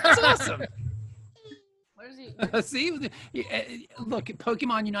 That's awesome. Where's he? See, look,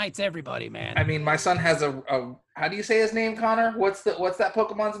 Pokemon unites everybody, man. I mean, my son has a how do you say his name, Connor? What's that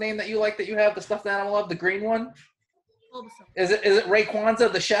Pokemon's name that you like, that you have, the stuffed animal of, the green one? Is it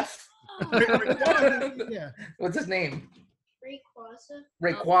Rayquaza the chef? Yeah. What's his name? Rayquaza.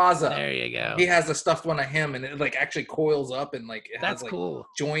 Rayquaza. There you go. He has a stuffed one of him, and it like actually coils up and like it That's has like cool.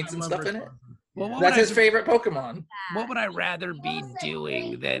 joints and stuff in it. Well, That's his favorite Pokemon. What would I rather be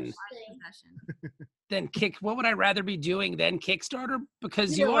doing than What would I rather be doing than Kickstarter?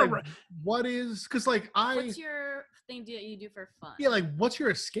 Because Yeah, you are like, what is, because like What's your thing that you do for fun? yeah, like what's your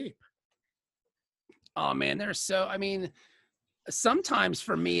escape? Oh man, I mean, sometimes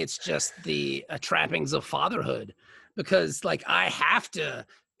for me it's just the trappings of fatherhood, because like I have to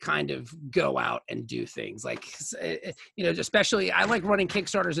kind of go out and do things like, especially I like running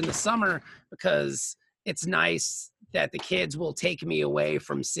Kickstarters in the summer because it's nice that the kids will take me away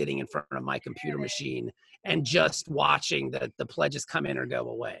from sitting in front of my computer machine and just watching the pledges come in or go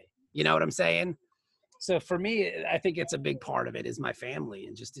away. You know what I'm saying? So for me, I think it's a big part of it is my family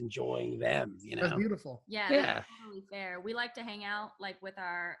and just enjoying them, That's beautiful. Yeah, Yeah. that's totally fair. We like to hang out like with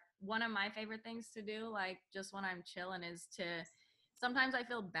one of my favorite things to do, like just when I'm chilling, is to sometimes I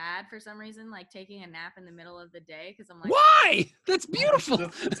feel bad for some reason, like taking a nap in the middle of the day, because I'm like, why? That's beautiful.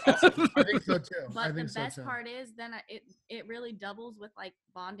 That's awesome. I think so too. But the best part is then it really doubles with like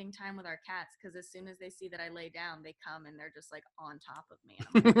bonding time with our cats, because as soon as they see that I lay down, they come and they're just like on top of me.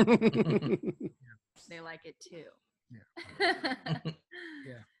 And I'm like, they like it too. Yeah.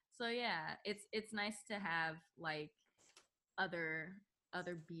 Yeah. So yeah, it's nice to have like other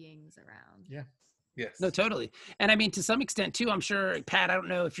beings around. Yeah. Yes. No, totally. And I mean, to some extent too, I'm sure, Pat, I don't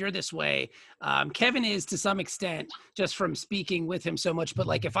know if you're this way. Kevin is to some extent, just from speaking with him so much, but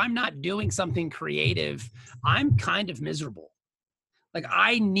like, if I'm not doing something creative, I'm kind of miserable. Like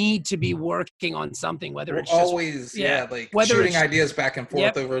I need to be working on something, whether it's always, like whether shooting ideas back and forth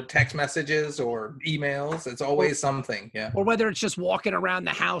Yep. over text messages or emails. It's always something. Yeah. or whether it's just walking around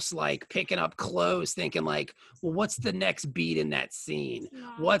the house, like picking up clothes, thinking like, well, what's the next beat in that scene?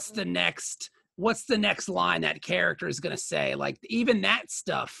 What's the next line that character is going to say? Like even that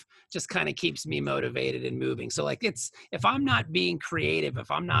stuff just kind of keeps me motivated and moving. So like if I'm not being creative, if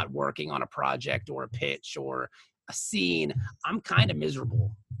I'm not working on a project or a pitch or a scene, I'm kind of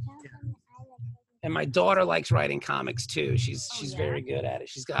miserable. And my daughter likes writing comics too. She's very good at it.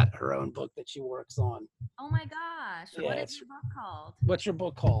 She's got her own book that she works on. Oh my gosh. Yeah, What is your book called? What's your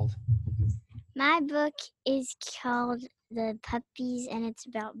book called? My book is called The Puppies, and it's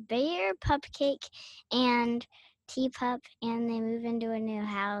about Bear, Pupcake, and Teapup, and they move into a new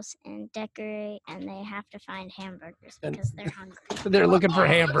house and decorate, and they have to find hamburgers because they're hungry. They're looking for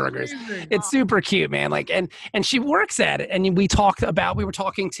hamburgers. It's super cute, man. Like, and she works at it. And we were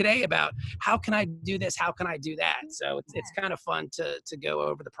talking today about how can I do this? How can I do that? So it's kind of fun to go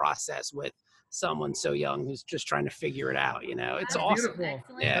over the process with someone so young who's just trying to figure it out. You know, it's That's awesome. Beautiful.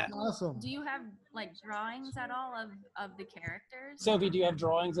 Excellent. Yeah. That's awesome. Do you have like drawings at all of the characters? Sophie, do you have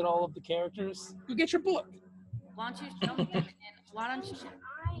drawings at all of the characters? Go get your book. Why don't you show me them, and why don't you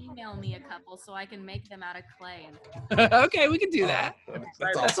email me a couple so I can make them out of clay? And Okay, we can do that. That's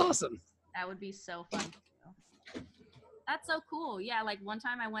That's awesome. awesome. that would be so fun too. That's so cool. Yeah, like one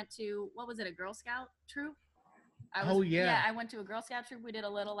time I went to, what was it, a Girl Scout troop? Oh, yeah. Yeah, I went to a Girl Scout troop. We did a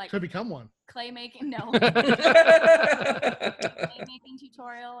little like To become one. clay making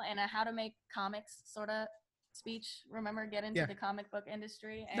tutorial and a how to make comics sort of speech. Remember, get into Yeah. the comic book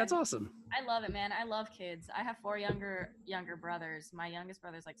industry. And That's awesome. I love it, man. I love kids. I have 4 younger brothers. My youngest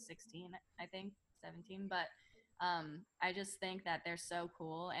brother's like 16, I think, 17. But I just think that they're so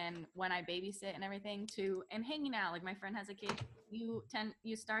cool. And when I babysit and everything too, and hanging out, like my friend has a kid, you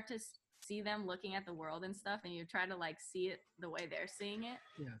start to see them looking at the world and stuff, and you try to like see it the way they're seeing it.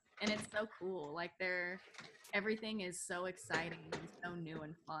 Yeah. And it's so cool. Like everything is so exciting and so new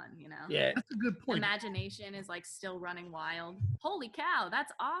and fun, you know? Yeah. That's a good point. Imagination is like still running wild. Holy cow,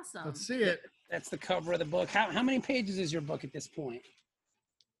 that's awesome. Let's see it. That's the cover of the book. How many pages is your book at this point?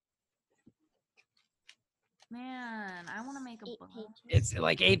 Man, I want to make a 8 book. pages. It's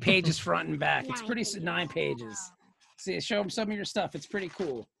like 8 pages front and back. It's 9 pretty pages. 9 pages. See, show them some of your stuff. It's pretty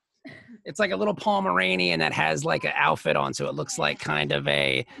cool. It's like a little Pomeranian that has like an outfit on, so it looks like kind of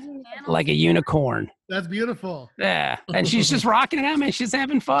like a unicorn. That's beautiful. Yeah, and she's just rocking it out, man. She's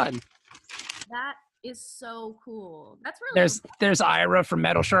having fun. That is so cool. That's really There's Ira from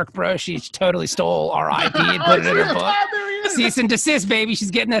Metal Shark Bro. She totally stole our IP and put it in her book. Ah, there he is. Cease and desist, baby.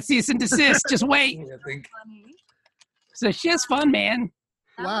 She's getting that cease and desist. Just wait. I think funny. So she has fun, man.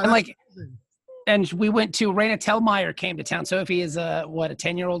 Wow, And that's like, amazing. and we went to Raina Telmeyer came to town. Sophie is a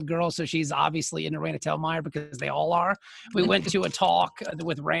 10-year-old girl, so she's obviously into Raina Telmeyer because they all are. We went to a talk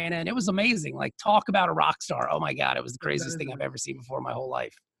with Raina, and it was amazing. Like, talk about a rock star. Oh my God, it was the craziest thing I've ever seen before in my whole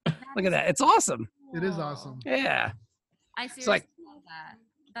life. Look at that. It's awesome. It is awesome. Yeah. I seriously like- love that.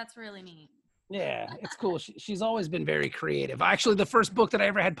 That's really neat. Yeah, it's cool. She's always been very creative. Actually, the first book that I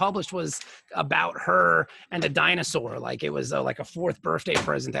ever had published was about her and a dinosaur. Like, it was like a 4th birthday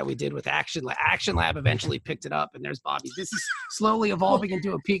present that we did with Action Lab. Action Lab eventually picked it up, and there's Bobby. This is slowly evolving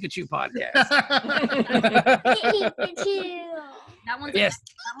into a Pikachu podcast. Pikachu. That one's Yes.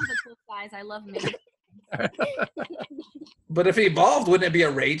 that one's a cool size. I love me. But if he evolved, wouldn't it be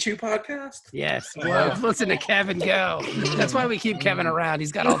a Raichu podcast? Yes. Well, listen to Kevin go. That's why we keep Kevin around.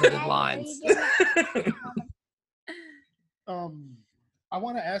 He's got all the good lines. I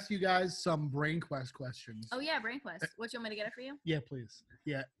want to ask you guys some brain quest questions. Oh yeah, Brain Quest. What you want me to get it for you? Yeah, please.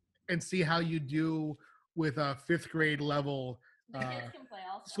 Yeah, and see how you do with 5th grade level The kids can play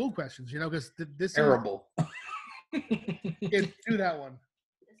also. school questions. You know, because this Terrible. do that one.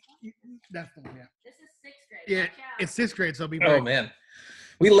 That's the one. Yeah, This is 6th grade. yeah. Watch out. It's 6th grade, so be Oh very. man,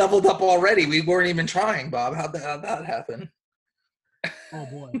 we leveled up already. We weren't even trying, Bob. How'd that happen? Oh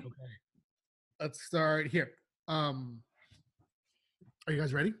boy. Okay. Let's start here. Are you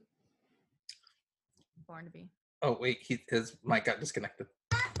guys ready? Born to be. Oh wait, his mic got disconnected.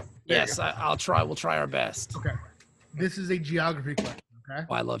 Yes, I'll try. We'll try our best. Okay. This is a geography question. Okay.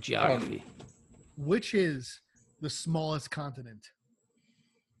 Oh, I love geography. Which is the smallest continent?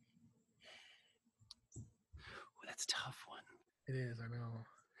 Ooh, that's a tough one. It is. I know.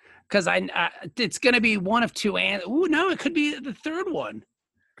 Because it's going to be one of two. Ooh, no, it could be the third one.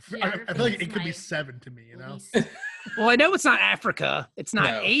 I feel like Geography it could be is 7 to me. You know. Least. Well, I know it's not Africa. It's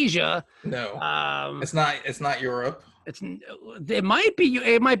not No. Asia. No, It's it's not Europe. it might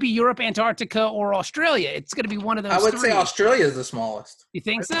be Europe, Antarctica, or Australia. It's going to be one of those. I would say three. Australia is the smallest. You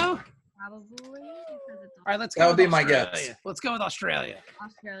think so? Probably. Because it's All right, let's go. That would with be my Australia. guess. Let's go with Australia.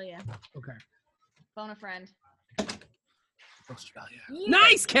 Australia. Okay. Phone a friend. Australia.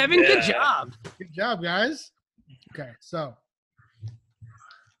 Nice, Kevin. Good Yeah. job. Good job, guys. Okay, so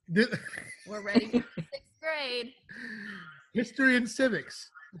We're ready for 6th grade. history and civics.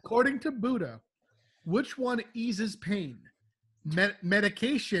 According to Buddha, which one eases pain?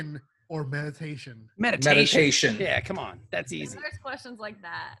 Medication or meditation? Meditation. Yeah, come on. That's There's easy. questions like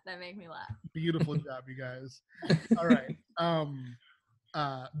that make me laugh. Beautiful job, you guys. All right.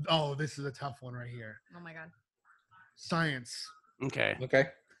 Oh, this is a tough one right here. Oh my god. Science. Okay. Okay.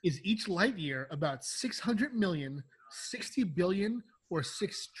 Is each light year about 600 million, 60 billion, or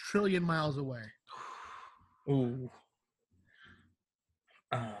 6 trillion miles away? Ooh.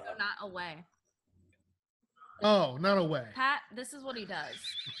 So not away. Oh, not away. Pat, this is what he does.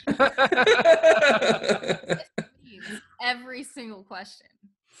 Every single question.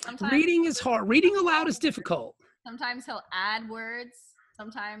 Sometimes Reading is hard. Reading aloud is difficult. sometimes he'll add words.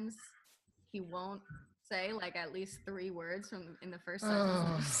 Sometimes he won't say like at least 3 words from in the first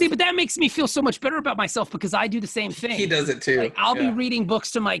sentence. See, but that makes me feel so much better about myself because I do the same thing. He does it too. Like, I'll be Yeah. reading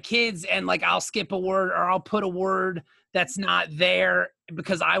books to my kids and like I'll skip a word or I'll put a word that's not there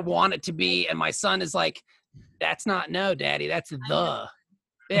because I want it to be. And my son is like, that's not no, daddy. That's the.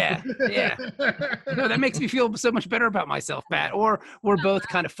 Yeah. Yeah. No, that makes me feel so much better about myself, Pat. Or we're both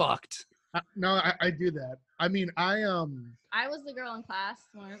kind of fucked. No, I do that. I mean, I was the girl in class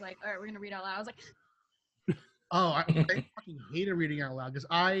when I was like, all right, we're gonna read out loud. I was like, I fucking hated reading out loud because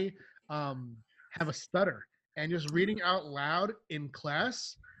I have a stutter, and just reading out loud in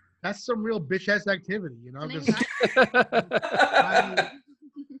class, that's some real bitch ass activity, you know? it's 'cause an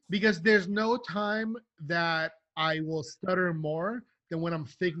because there's no time that I will stutter more than when I'm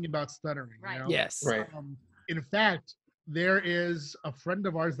thinking about stuttering. Right. You know? Yes. Right. In fact, there is a friend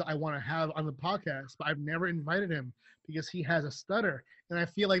of ours that I want to have on the podcast, but I've never invited him because he has a stutter. And I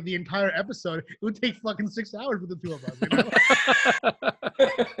feel like the entire episode, it would take fucking 6 hours with the two of us, you know?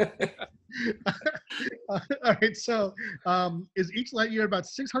 All right, so is each light year about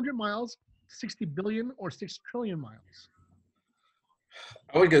 600 miles, 60 billion, or 6 trillion miles?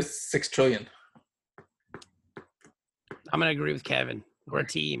 I would go 6 trillion. I'm gonna agree with Kevin. We're a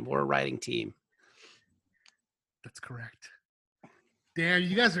team. We're a writing team. That's correct. Damn,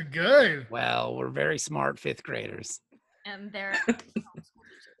 you guys are good. Well, we're very smart fifth graders. And they're homeschool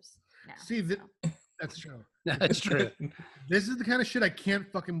teachers now. See, that's true. That's true. This is the kind of shit I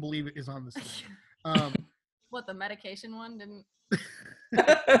can't fucking believe it is on this thing. What, the medication one didn't?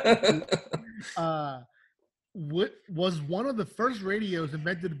 What was one of the first radios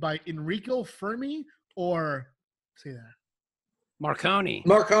invented by Enrico Fermi or say that? Marconi.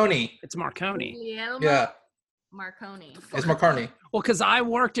 Marconi. It's Marconi. Guglielmo Yeah, Marconi. it's Marconi. Well, because I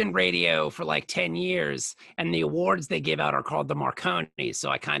worked in radio for like 10 years, and the awards they give out are called the Marconi,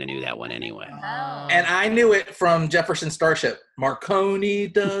 so I kind of knew that one anyway. Oh. And I knew it from Jefferson Starship. Marconi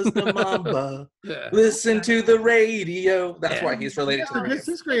does the mamba. Listen to the radio. That's Yeah. why he's related to the Good radio.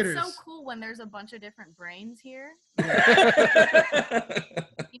 sixth graders. It's so cool when there's a bunch of different brains here. That's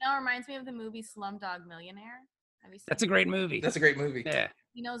You know, it reminds me of the movie Slumdog Millionaire. Have you seen That's a it? great movie. a great movie. Yeah.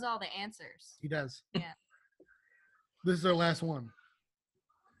 He knows all the answers. He does. Yeah. This is our last one.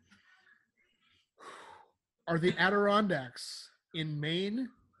 Are the Adirondacks in Maine,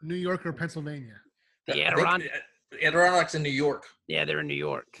 New York, or Pennsylvania? The Adirondack. Adirondacks in New York. Yeah, they're in New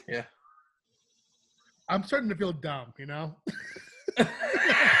York. Yeah. I'm starting to feel dumb, you know? The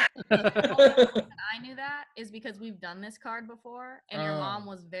reason I knew that is because we've done this card before, and your Oh. mom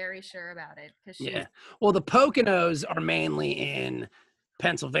was very sure about it because she Yeah. Well, the Poconos are mainly in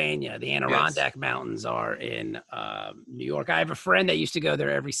Pennsylvania. The Adirondack Mountains are in New York. I have a friend that used to go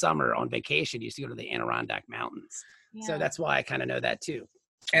there every summer on vacation. He used to go to the Adirondack Mountains. was. So that's why I kind of know that too.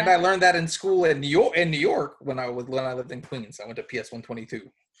 And I learned that in school in New York when I lived in Queens. I went to PS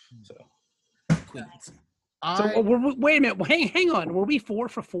 122. So Queens. So wait a minute. Hang on. Were we 4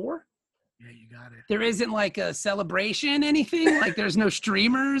 for 4? Yeah, you got it. There isn't like a celebration, anything? Like there's no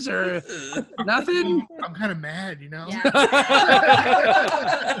streamers or nothing? I'm kind of mad, you know? Yeah.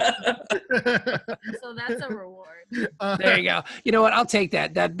 So that's a reward. There you go. You know what? I'll take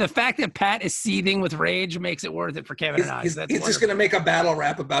that. The fact that Pat is seething with rage makes it worth it for Kevin He's, and I. he's, That's he's just wonderful. gonna make a battle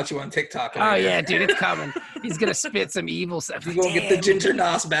rap about you on TikTok. Oh later. yeah, dude, it's coming. He's gonna spit some evil stuff. You're gonna get the Ginger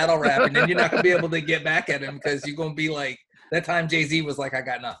Nos battle rap, and then you're not gonna be able to get back at him because you're gonna be like that time Jay-Z was like, I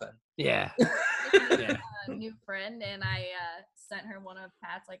got nothing. Yeah. Yeah. A new friend, and I sent her one of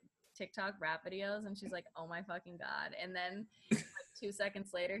Pat's like TikTok rap videos, and she's like, "Oh my fucking god!" And then like 2 seconds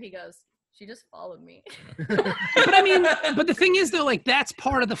later, he goes, "She just followed me." But I mean, but the thing is though, like that's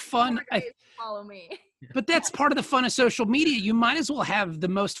part of the fun. Follow me. But that's part of the fun of social media. You might as well have the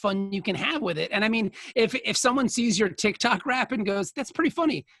most fun you can have with it. And I mean, if someone sees your TikTok rap and goes, "That's pretty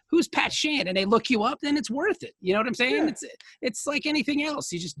funny. Who's Pat Shand?" and they look you up, then it's worth it. You know what I'm saying? Yeah. It's like anything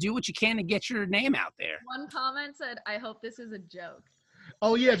else. You just do what you can to get your name out there. One comment said, "I hope this is a joke."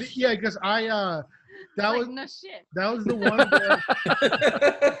 Oh yeah, yeah, because that Like, was no shit. that was the one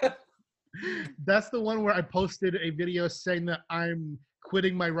where that's the one where I posted a video saying that I'm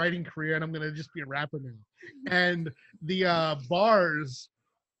quitting my writing career and I'm gonna just be a rapper now. And the bars,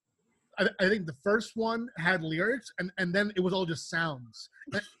 I think the first one had lyrics and then it was all just sounds.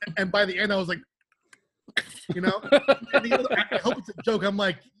 And by the end I was like, you know, and he goes, I hope it's a joke. I'm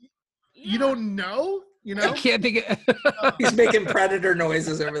like, you don't know, you I know? can't think of He's making predator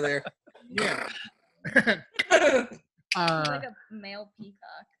noises over there. Yeah. Like a male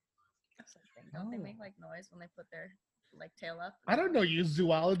peacock or something. Don't they make like noise when they put their like tail up? I don't know, you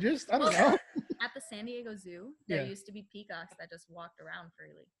zoologist. I don't know. At the San Diego Zoo, there Yeah. used to be peacocks that just walked around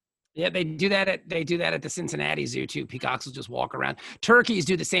freely. Yeah, they do that at the Cincinnati Zoo too. Peacocks will just walk around. Turkeys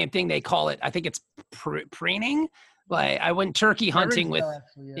do the same thing. They call it, I think it's preening. Like I went turkey hunting with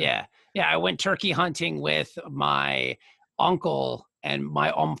I went turkey hunting with my uncle and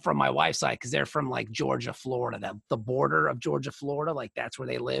my from my wife's side because they're from like Georgia, Florida, the border of Georgia, Florida, like that's where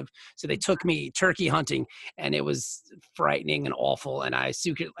they live. So they took me turkey hunting, and it was frightening and awful. And I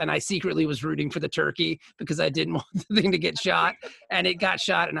secretly was rooting for the turkey because I didn't want the thing to get shot, and it got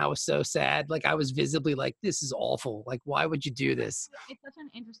shot, and I was so sad. Like I was visibly like, this is awful. Like why would you do this? It's such an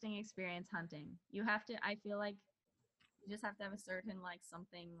interesting experience hunting. You have to, I feel like you just have to have a certain like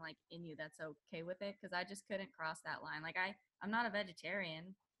something like in you that's okay with it, because I just couldn't cross that line. Like I'm not a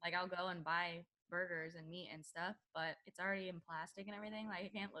vegetarian. Like I'll go and buy burgers and meat and stuff, but it's already in plastic and everything. Like,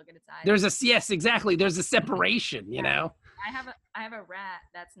 I can't look at its eyes. Yes, exactly. There's a separation, you know. I have a rat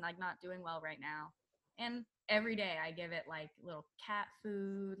that's like not doing well right now, and every day I give it like little cat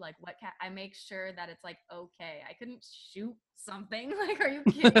food, like wet cat. I make sure that it's like okay. I couldn't shoot something. Like, are you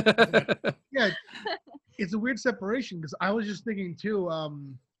kidding? Yeah, it's a weird separation because I was just thinking too.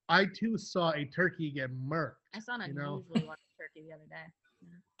 I too saw a turkey get murked. I saw an You know? unusually large turkey the other day.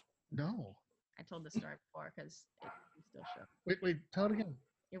 No. I told the story before because it still shook. Wait, tell it again.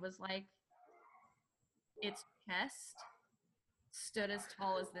 It was like its chest stood as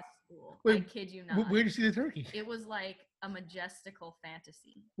tall as this school. I Wait, kid you not. Where'd you see the turkey? It was like a majestical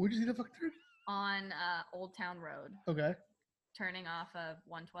fantasy Where'd you see the fucking turkey? on Old Town Road, Okay. turning off of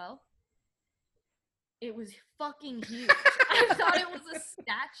 112. It was fucking huge. I thought it was a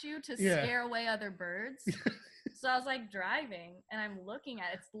statue to Yeah. scare away other birds. So I was like driving and I'm looking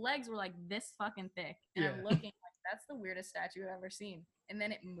at it. Its legs were like this fucking thick. And I'm Yeah. looking like, that's the weirdest statue I've ever seen. And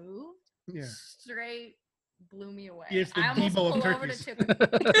then it moved, Yeah. straight blew me away. It's the I almost Debo of pulled over to turkeys. take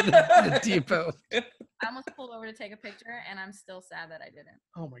The depot. I almost pulled over to take a picture, and I'm still sad that I didn't.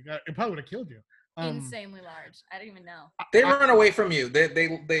 Oh my god, it probably would have killed you. Insanely large. I didn't even know. They run away from you.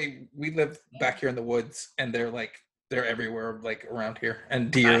 We live back here in the woods, and they're everywhere, like around here.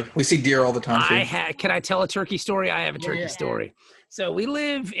 And deer, we see deer all the time too. Can I tell a turkey story? I have a turkey yeah. story. So we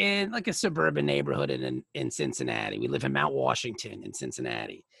live in like a suburban neighborhood in Cincinnati. We live in Mount Washington in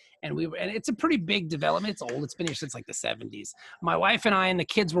Cincinnati. And it's a pretty big development. It's old. It's been here since like the 70s. My wife and I and the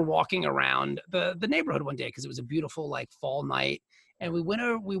kids were walking around the neighborhood one day because it was a beautiful like fall night. And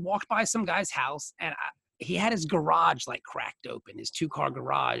we walked by some guy's house, and he had his garage like cracked open, his 2-car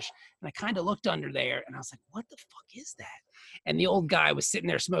garage. And I kind of looked under there and I was like, what the fuck is that? And the old guy was sitting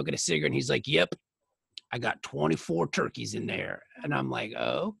there smoking a cigarette, and he's like, yep, I got 24 turkeys in there. And I'm like,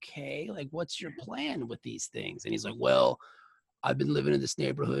 okay, like what's your plan with these things? And he's like, well, I've been living in this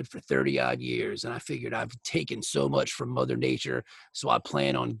neighborhood for 30 odd years, and I figured I've taken so much from Mother Nature, so I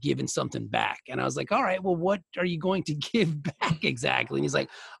plan on giving something back. And I was like, all right, well, what are you going to give back exactly? And he's like,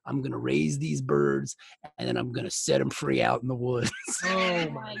 I'm going to raise these birds, and then I'm going to set them free out in the woods. Oh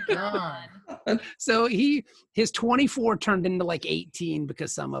my god. So his 24 turned into like 18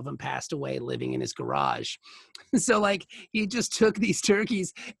 because some of them passed away living in his garage. So like he just took these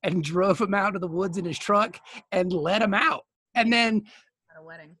turkeys and drove them out of the woods in his truck and let them out. And then At a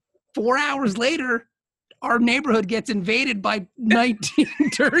wedding. 4 hours later, our neighborhood gets invaded by 19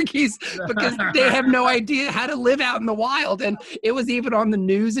 turkeys because they have no idea how to live out in the wild. And it was even on the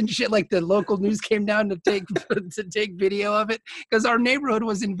news and shit. Like the local news came down to take video of it because our neighborhood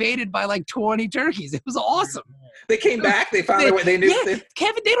was invaded by like 20 turkeys. It was awesome. They came back. They found their way. They knew. Yeah,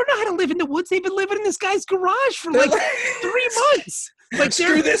 Kevin, they don't know how to live in the woods. They've been living in this guy's garage for like 3 months. Like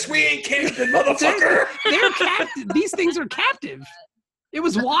Screw this, we ain't Kingpin, motherfucker. They're captive. These things are captive. It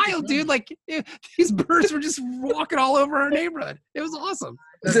was wild, dude. Like these birds were just walking all over our neighborhood. It was awesome.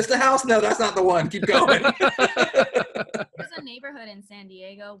 Is this the house? No, that's not the one. Keep going. There's a neighborhood in San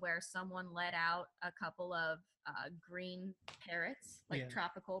Diego where someone let out a couple of green parrots, like Yeah.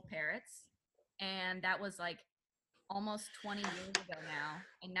 tropical parrots. And that was like almost 20 years ago now.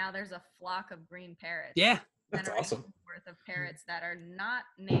 And now there's a flock of green parrots. Yeah. That's Generations awesome. worth of parrots that are not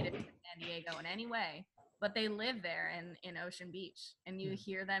native to San Diego in any way, but they live there in Ocean Beach. And you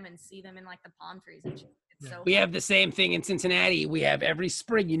hear them and see them in like the palm trees and shit. It's so We have the same thing in Cincinnati. We have every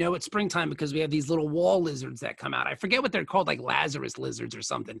spring, you know, it's springtime because we have these little wall lizards that come out. I forget what they're called, like Lazarus lizards or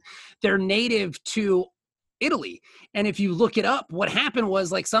something. They're native to Italy. And if you look it up, what happened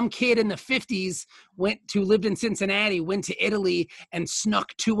was like some kid in the 50s lived in Cincinnati, went to Italy and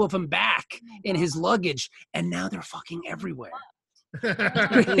snuck 2 of them back in his luggage. And now they're fucking everywhere.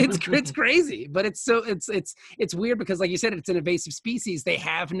 It's crazy, but it's weird because like you said, it's an invasive species. They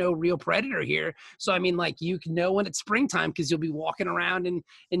have no real predator here. So I mean, like you can know when it's springtime because you'll be walking around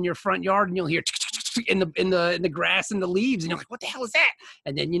in your front yard and you'll hear in the grass and the leaves and you're like, what the hell is that?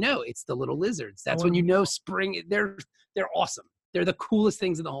 And then you know it's the little lizards. That's when you know spring. They're awesome. They're the coolest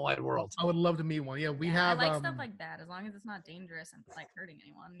things in the whole wide world. I would love to meet one. Yeah, we have. I like stuff like that as long as it's not dangerous and like hurting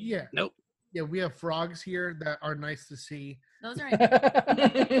anyone. Yeah. Nope. Yeah, we have frogs here that are nice to see. Those are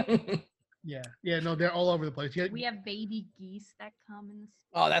Yeah, no, they're all over the place. Yeah, we have baby geese that come in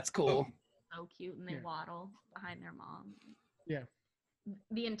the Oh, that's cool. so cute and they Yeah. waddle behind their mom. Yeah.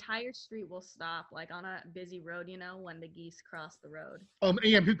 The entire street will stop like on a busy road, you know, when the geese cross the road.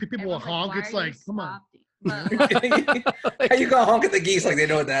 yeah, people will Everyone's honk. "Why It's are you like, come on. stopping?" But How you gonna honk at the geese like they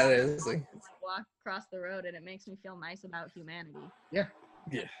know what that is? Like, walk across the road and it makes me feel nice about humanity. Yeah.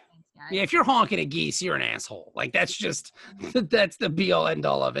 Yeah. Yeah, if you're honking at geese, you're an asshole. Like that's just that's the be all end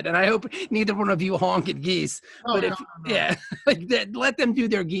all of it. And I hope neither one of you honk at geese. Oh, But no, if no. yeah, like that, let them do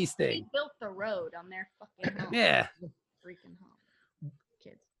their geese They thing. built the road on their fucking home. Yeah. Freaking home.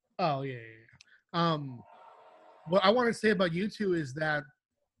 Kids. Oh yeah. What I want to say about you two is that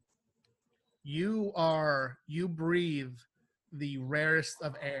you breathe the rarest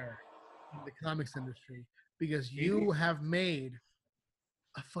of air in the comics industry because you have made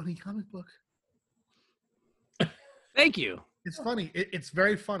a funny comic book. Thank you. It's funny. It's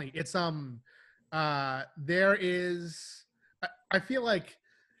very funny. It's there is. I feel like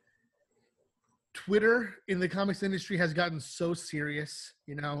Twitter in the comics industry has gotten so serious.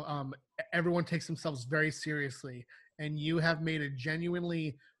 You know, everyone takes themselves very seriously, and you have made a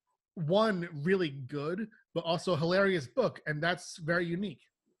genuinely one really good, but also hilarious book, and that's very unique.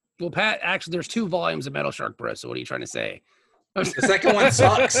 Well, Pat, actually, there's 2 volumes of Metal Shark Bro. So what are you trying to say? The second one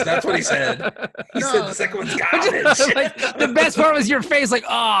sucks. That's what he said. He said the second one's garbage. Like, the best part was your face, like,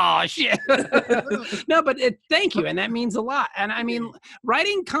 oh shit. No, but thank you, and that means a lot. And I mean,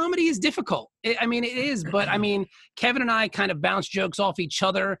 writing comedy is difficult. I mean, it is, but I mean, Kevin and I kind of bounce jokes off each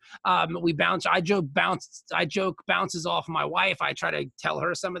other. We bounce. I joke bounces off my wife. I try to tell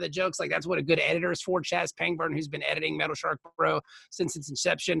her some of the jokes. Like that's what a good editor is for. Chaz Pangburn, who's been editing Metal Shark Bro since its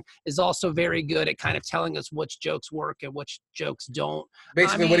inception, is also very good at kind of telling us which jokes work and which jokes don't.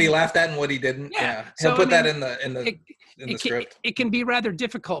 Basically, what he laughed at and what he didn't. Yeah, he'll put that in the script. It can be rather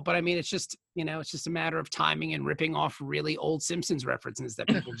difficult, but I mean, it's just it's just a matter of timing and ripping off really old Simpsons references that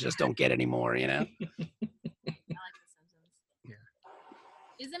people just don't get anymore. You know. I like The Simpsons. Yeah.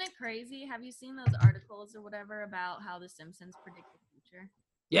 Isn't it crazy? Have you seen those articles or whatever about how The Simpsons predict the future?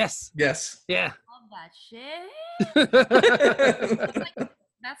 Yes. Yes. Yeah. Love that shit.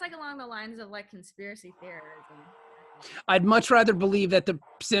 That's like along the lines of like conspiracy theorism. I'd much rather believe that the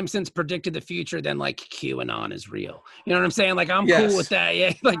Simpsons predicted the future than like QAnon is real. You know what I'm saying? Like I'm cool with that.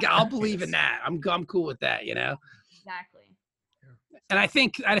 Yeah, like I'll believe in that. I'm cool with that. You know. Exactly. And I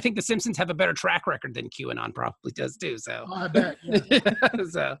think the Simpsons have a better track record than QAnon probably does too. So I bet. Yeah.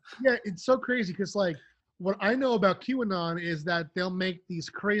 So Yeah, it's so crazy because like what I know about QAnon is that they'll make these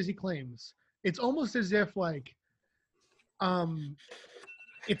crazy claims. It's almost as if like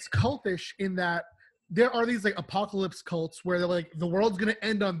it's cultish in that there are these like apocalypse cults where they're like the world's gonna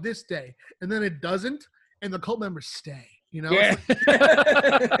end on this day and then it doesn't and the cult members stay. You know, yeah.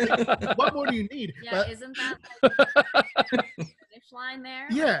 like, what more do you need? Yeah, isn't that like finish line there?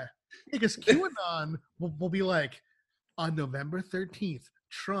 Yeah, because QAnon will be like, on November 13th,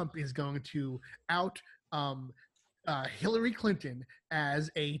 Trump is going to out Hillary Clinton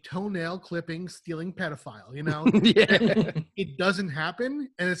as a toenail clipping stealing pedophile. You know, Yeah. it doesn't happen,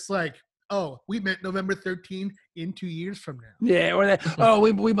 and it's like, oh, we meant November 13th in 2 years from now. Yeah, or that. Oh,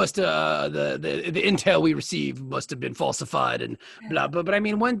 we must the intel we received must have been falsified and blah blah. But I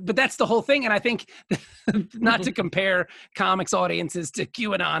mean, but that's the whole thing. And I think not to compare comics audiences to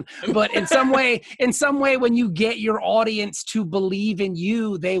QAnon, but in some way, when you get your audience to believe in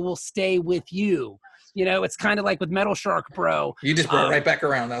you, they will stay with you. You know, it's kind of like with Metal Shark Bro. You just brought it right back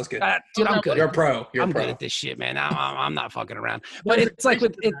around. That was good. Dude, I'm good. You're a pro. I'm good at this shit, man. I'm not fucking around. But it's like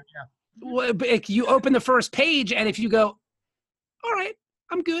with it. You open the first page, and if you go, all right,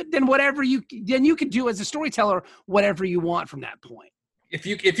 I'm good, then you can do as a storyteller whatever you want from that point. If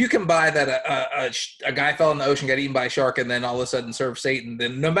you can buy that a guy fell in the ocean, got eaten by a shark, and then all of a sudden serve Satan,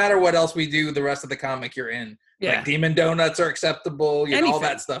 then no matter what else we do, the rest of the comic you're in. Yeah. Like demon donuts are acceptable. You know, all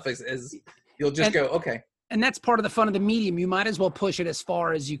that stuff is you'll just go, okay. And that's part of the fun of the medium. You might as well push it as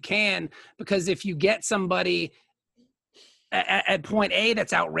far as you can, because if you get somebody at point A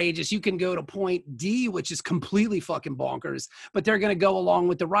that's outrageous, you can go to point D, which is completely fucking bonkers, but they're going to go along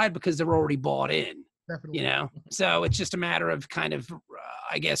with the ride because they're already bought in. Definitely. You know, so it's just a matter of kind of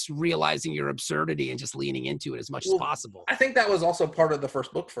I guess realizing your absurdity and just leaning into it as much as possible. I think that was also part of the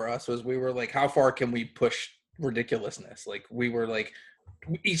first book for us, was we were like, how far can we push ridiculousness? Like we were like,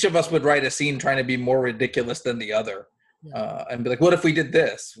 each of us would write a scene trying to be more ridiculous than the other. And be like, what if we did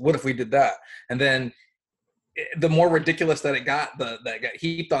this? What if we did that? And then the more ridiculous that it got, that got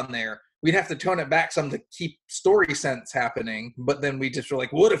heaped on there, we'd have to tone it back some to keep story sense happening. But then we just were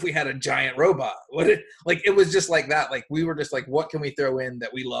like, what if we had a giant robot? It was just like that. Like we were just like, what can we throw in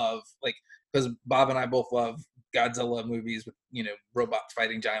that we love? Like, because Bob and I both love Godzilla movies with, you know, robots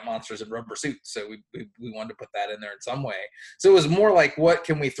fighting giant monsters in rubber suits. So we wanted to put that in there in some way. So it was more like, what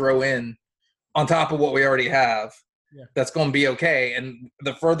can we throw in on top of what we already have? Yeah. That's going to be okay. And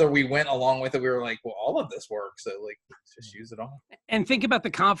the further we went along with it, we were like, well, all of this works. So like, let's just use it all. And think about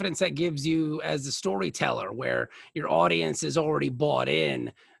the confidence that gives you as a storyteller, where your audience is already bought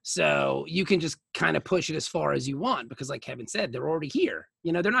in. So you can just kind of push it as far as you want because, like Kevin said, they're already here.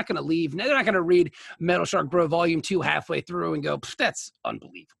 You know, they're not going to leave. They're not going to read Metal Shark Bro Volume 2 halfway through and go, "That's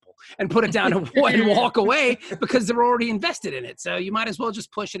unbelievable," and put it down and walk away because they're already invested in it. So you might as well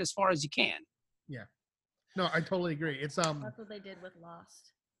just push it as far as you can. Yeah. No, I totally agree. It's That's what they did with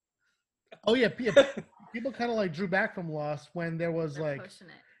Lost. Oh yeah, people kind of like drew back from Lost when there was They're like pushing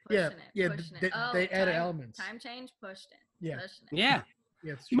it. they added elements. Time change, pushed it. Yeah. Pushing it. Yeah.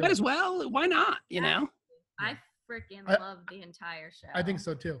 Yeah, it's You true. might as well. Why not? You know? I freaking love the entire show. I think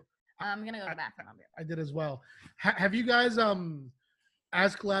so too. I'm gonna go to the bathroom. I'll be right I did as well. Have you guys,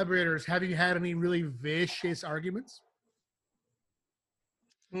 as collaborators, have you had any really vicious arguments?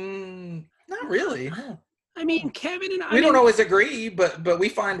 Not really. No. I mean, Kevin and I. We don't always agree, but we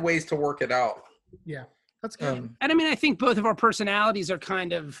find ways to work it out. Yeah, that's good. And I mean, I think both of our personalities are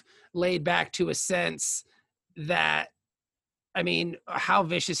kind of laid back to a sense that, I mean, how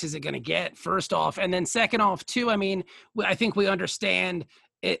vicious is it going to get, first off? And then second off, too, I mean, I think we understand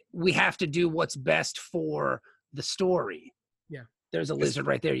it. We have to do what's best for the story. Yeah. There's a lizard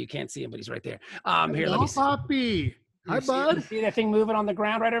right there. You can't see him, but he's right there. Here, let Hello, me see. Poppy. Hi, See, bud. see that thing moving on the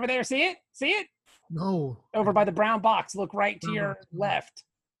ground right over there? See it? See it? No, Over by the brown box. Look right to Brown your box. left.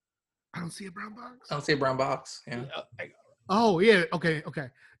 I don't see a brown box. I don't see a brown box. Yeah. Oh yeah. Okay. I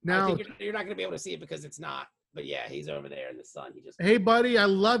Now, think you're not going to be able to see it because it's not. But yeah, he's over there in the sun. He just. hey, buddy, I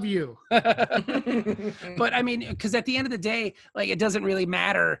love you. But I mean, because at the end of the day, like, it doesn't really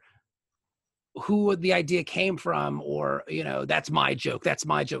matter who the idea came from, or, you know, that's my joke, as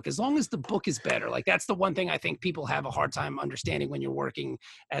long as the book is better. Like, that's the one thing I think people have a hard time understanding when you're working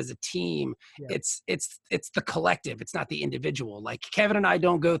as a team. Yeah. It's the collective, it's not the individual. Like, Kevin and I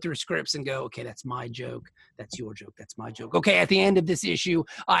don't go through scripts and go, okay, that's my joke, that's your joke, that's my joke. Okay, at the end of this issue,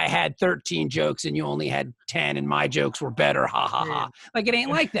 I had 13 jokes and you only had 10 and my jokes were better, ha ha ha. Like, it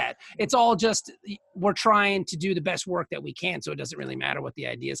ain't like that. It's all just, we're trying to do the best work that we can, so it doesn't really matter what the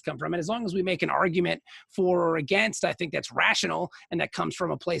ideas come from. And as long as we make an argument for or against, I think that's rational, and that comes from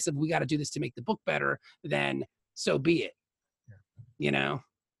a place of, we got to do this to make the book better, then so be it. Yeah. You know?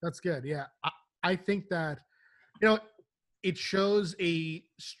 That's good. Yeah. I think that, you know, it shows a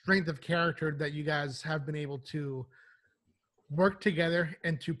strength of character that you guys have been able to work together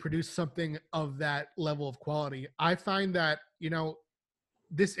and to produce something of that level of quality. I find that, you know,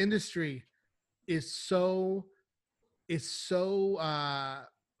 this industry is so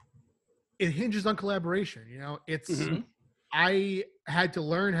it hinges on collaboration. You know, it's, I had to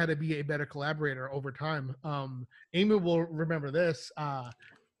learn how to be a better collaborator over time. Amy will remember this, and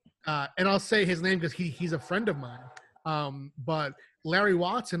I'll say his name because he's a friend of mine. But Larry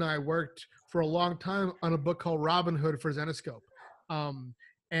Watts and I worked for a long time on a book called Robin Hood for Zenescope.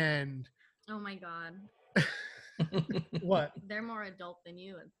 And Oh my god. what? They're more adult than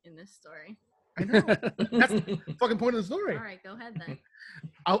you in this story. I know. That's the fucking point of the story. All right, go ahead then.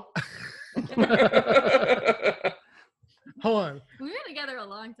 Hold on. We've been together a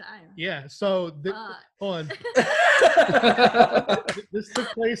long time. Yeah. So hold on. This took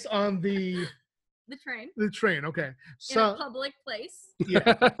place on the train. Okay. In So a public place.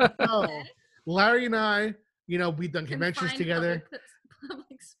 yeah. So Larry and I, you know, we've done conventions Confined together.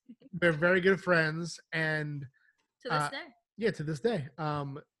 public space. We're very good friends, and To this day. yeah, to this day.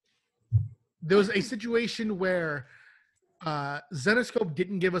 There was a situation where Zenescope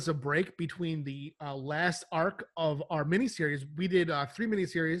didn't give us a break between the last arc of our miniseries. We did 3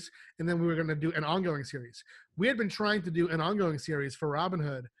 miniseries, and then we were going to do an ongoing series. We had been trying to do an ongoing series for Robin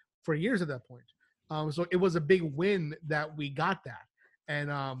Hood for years at that point. So it was a big win that we got that.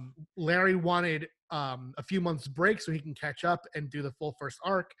 And Larry wanted a few months break so he can catch up and do the full first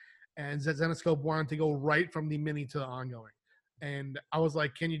arc. And Zenescope wanted to go right from the mini to the ongoing. And I was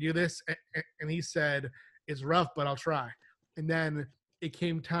like, can you do this? And he said, it's rough, but I'll try. And then it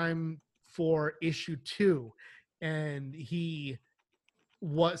came time for issue 2. And he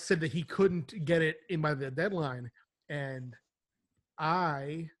said that he couldn't get it in by the deadline. And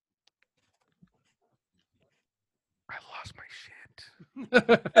I lost my shit.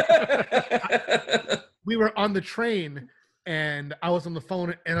 We were on the train and I was on the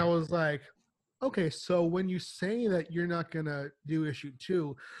phone and I was like, okay, so when you say that you're not gonna do issue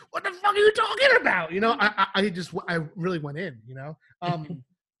 2, what the fuck are you talking about? You know, I really went in. You know,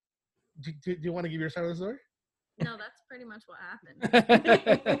 do you want to give your side of the story? No, that's pretty much what happened.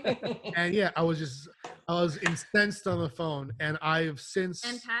 And yeah, I was incensed on the phone, and I've since.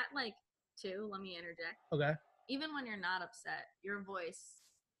 And Pat, like, too. Let me interject. Okay. Even when you're not upset, your voice,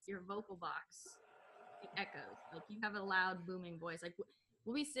 your vocal box, it echoes. Like, you have a loud, booming voice. Like,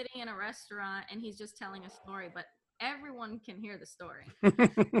 we'll be sitting in a restaurant and he's just telling a story, but everyone can hear the story.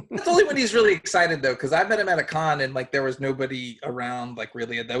 That's only when he's really excited though, because I met him at a con and like there was nobody around. Like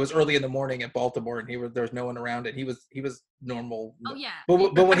really, that was early in the morning at Baltimore, and there was no one around, and he was normal. Oh yeah.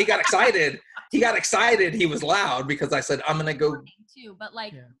 But when he got excited, he was loud because I said, I'm gonna go. Too, but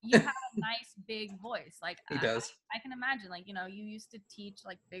like Yeah. you have a nice big voice. Like He does. I can imagine, like, you know, you used to teach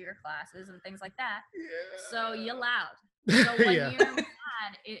like bigger classes and things like that. So you're loud. So when Yeah. you're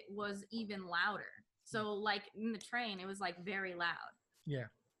mad, it was even louder. So like in the train, it was like very loud. Yeah.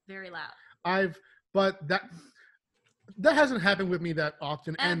 Very loud. But that hasn't happened with me that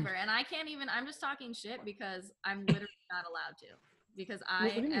often. Ever. And I can't even, I'm just talking shit because I'm literally not allowed to. Because I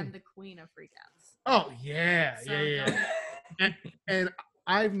What do you am mean? the queen of freakouts. Oh yeah, So yeah. don't And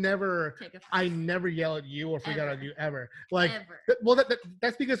I've never, take offense. I never yell at you or freak out on you ever. Like, Ever. well,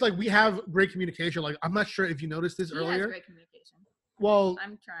 that's because like we have great communication. Like, I'm not sure if you noticed this He has earlier. great communication. Well,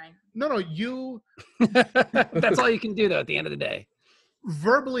 I'm trying. no, you That's all you can do though at the end of the day.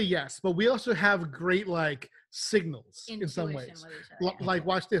 verbally yes, but we also have great like signals in some Intuition ways. with each other. Like,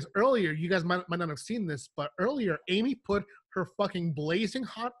 watch this. Earlier, you guys might not have seen this, but earlier, Amy put her fucking blazing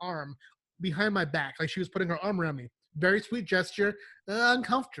hot arm behind my back, like she was putting her arm around me. Very sweet gesture,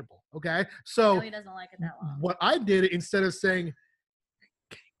 uncomfortable. Okay, so He doesn't like it that long. what I did, instead of saying,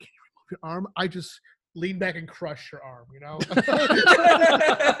 can you remove your arm? I just leaned back and crushed her arm, you know?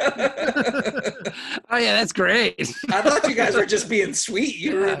 Oh yeah, that's great. I thought you guys were just being sweet.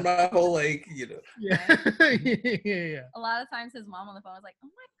 You ruined my whole like, you know. yeah. Yeah. A lot of times his mom on the phone was like, oh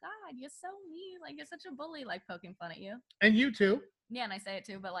my God, you're so mean. Like, you're such a bully, like poking fun at you. And you too. Yeah, and I say it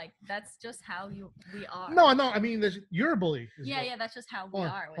too, but like, that's just how we are. No, I mean, you're a bully. Yeah, yeah, that's just how we Hold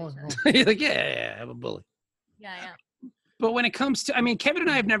on, are with hold each on, other. hold You're like, yeah, I'm a bully. Yeah, yeah. But when it comes to, I mean, Kevin and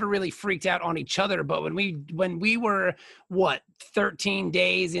I have never really freaked out on each other. But when we were 13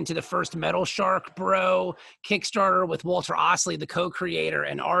 days into the first Metal Shark Bro Kickstarter with Walter Osley, the co-creator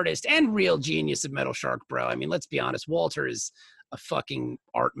and artist and real genius of Metal Shark Bro. I mean, let's be honest, Walter is a fucking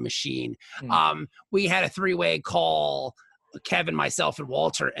art machine. We had a 3-way call. Kevin, myself, and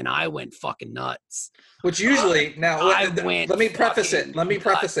Walter, and I went fucking nuts. Which usually now let me preface it.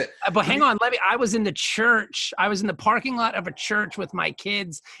 But hang on, I was in the church. I was in the parking lot of a church with my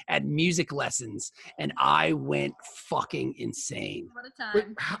kids at music lessons, and I went fucking insane. What a time. Wait,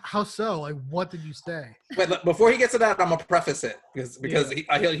 how so? Like, what did you say? But before he gets to that, I'm gonna preface it because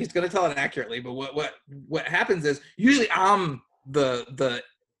he's gonna tell it accurately. But what happens is usually I'm the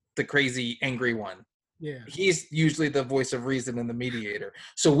crazy angry one. Yeah. He's usually the voice of reason and the mediator.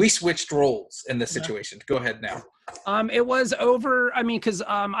 So we switched roles in this situation. Go ahead now. It was over. I mean, because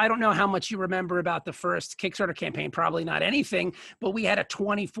I don't know how much you remember about the first Kickstarter campaign. Probably not anything. But we had a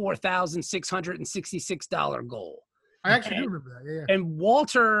 $24,666 goal. I actually do remember that. Yeah. And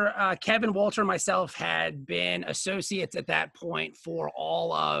Walter, Kevin, Walter, and myself had been associates at that point for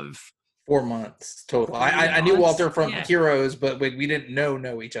all of 4 months total. 4 I knew months? Walter from Yeah. Heroes, but we didn't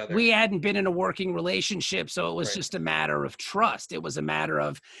know each other. We hadn't been in a working relationship, so it was Right. just a matter of trust. It was a matter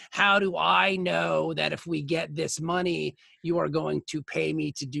of, how do I know that if we get this money, you are going to pay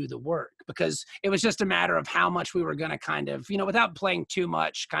me to do the work? Because it was just a matter of how much we were going to kind of, without playing too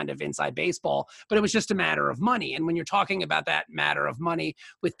much kind of inside baseball, but it was just a matter of money. And when you're talking about that matter of money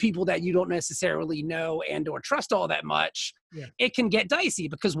with people that you don't necessarily know and or trust all that much, Yeah. it can get dicey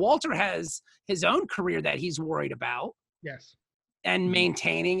because Walter has his own career that he's worried about Yes. and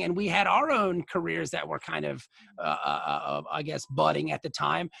maintaining, and we had our own careers that were kind of I guess budding at the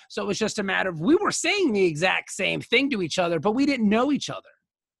time. So it was just a matter of, we were saying the exact same thing to each other, but we didn't know each other.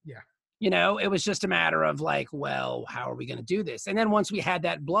 Yeah. It was just a matter of like, well, how are we going to do this? And then once we had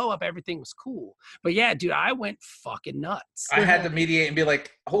that blow up, everything was cool. But yeah, dude, I went fucking nuts. I had to mediate and be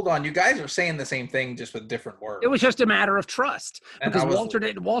like, hold on, you guys are saying the same thing just with different words. It was just a matter of trust And because I was-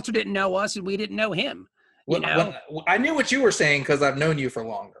 Walter didn't know us and we didn't know him. I knew what you were saying because I've known you for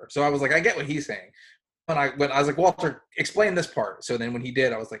longer. So I was like, I get what he's saying. When I was like, Walter, explain this part. So then when he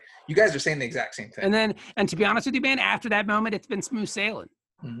did, I was like, you guys are saying the exact same thing. And to be honest with you, man, after that moment, it's been smooth sailing.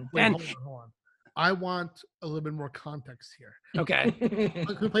 Wait, And- hold on. I want a little bit more context here. Okay.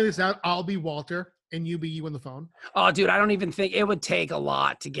 Can we play this out? I'll be Walter and you be you on the phone. Oh, dude, I don't even think it would take a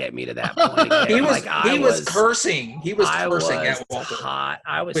lot to get me to that point. Again. he was Like, he was cursing. He was I cursing was at Walter. hot.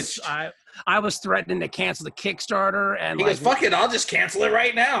 I was Which- I was threatening to cancel the Kickstarter, and He like, goes, fuck it, I'll just cancel it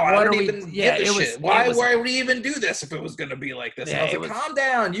right now. I What don't are we- even yeah, give a it was- shit. it Why was- would we even do this if it was going to be like this? Yeah, And I was it like, was- calm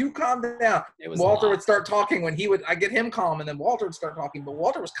down. You calm down. it was Walter a lot. would start talking when I get him calm, and then Walter would start talking. But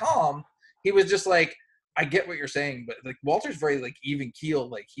Walter was calm. He was just like, I get what you're saying, but like Walter's very like even keel.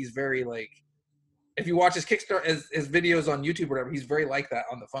 Like he's very like, if you watch his Kickstarter, his videos on YouTube or whatever, he's very like that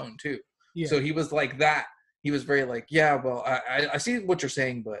on the phone too. Yeah. So he was like that he was very like, yeah, well, I see what you're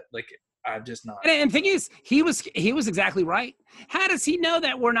saying, but like, I'm just not. And the thing is, he was exactly right. How does he know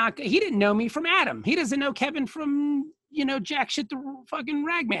that we're not? He didn't know me from Adam. He doesn't know Kevin from Jack shit the fucking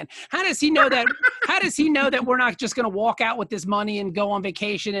ragman. How does he know that? How does he know that we're not just going to walk out with this money and go on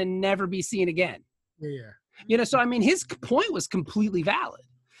vacation and never be seen again? Yeah. So I mean, his point was completely valid.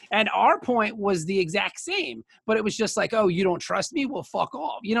 And our point was the exact same, but it was just like, oh, you don't trust me? Well, fuck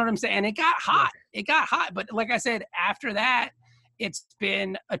off. You know what I'm saying? And it got hot. It got hot. But like I said, after that, it's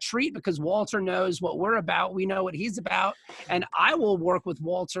been a treat because Walter knows what we're about. We know what he's about. And I will work with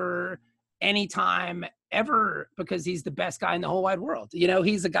Walter anytime ever because he's the best guy in the whole wide world.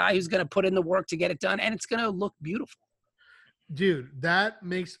 He's a guy who's going to put in the work to get it done, and it's going to look beautiful. Dude, that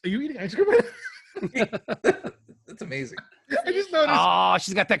makes... Are you eating ice cream? That's amazing. I just noticed. Oh,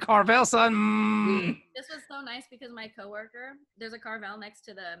 she's got that Carvel, son. This was so nice because my coworker, there's a Carvel next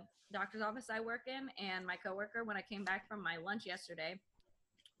to the doctor's office I work in, and my coworker, when I came back from my lunch yesterday,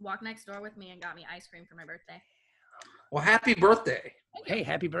 walked next door with me and got me ice cream for my birthday. Well, happy birthday. Hey,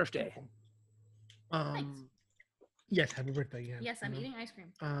 happy birthday. Yes, happy birthday. Yeah. Yes, I'm eating ice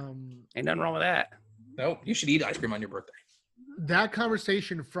cream. Ain't nothing wrong with that. No, you should eat ice cream on your birthday. That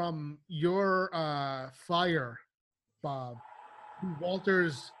conversation from your fire, Bob, to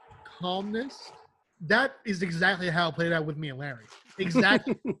Walter's calmness, that is exactly how it played out with me and Larry.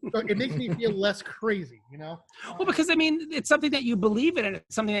 Exactly. So it makes me feel less crazy, Well, because I mean, it's something that you believe in and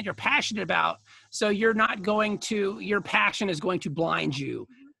it's something that you're passionate about. So you're not going to, your passion is going to blind you.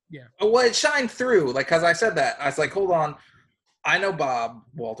 Yeah. Well, it shined through. Like, cause I said that, I was like, hold on. I know Bob,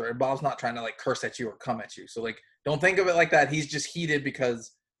 Walter, and Bob's not trying to like curse at you or come at you. So like, don't think of it like that. He's just heated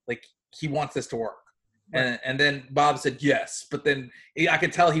because like he wants this to work. Right. And then Bob said yes, but then I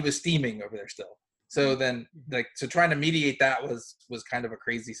could tell he was steaming over there still. So then so trying to mediate that was kind of a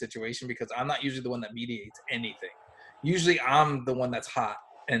crazy situation because I'm not usually the one that mediates anything. Usually I'm the one that's hot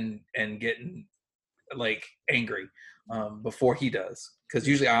and getting like angry before he does. Cause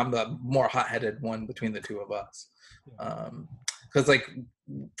usually I'm the more hot-headed one between the two of us. Cause like,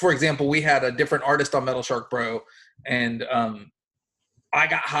 for example, we had a different artist on Metal Shark Bro and I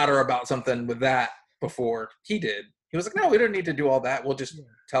got hotter about something with that before he did. He was like, no, we don't need to do all that. We'll just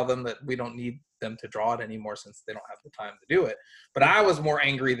tell them that we don't need them to draw it anymore since they don't have the time to do it. But I was more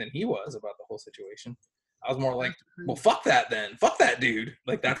angry than he was about the whole situation. I was more like, well, fuck that then. Fuck that dude.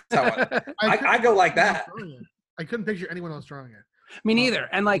 Like, that's how I go like that. I couldn't picture anyone else drawing it. Me neither.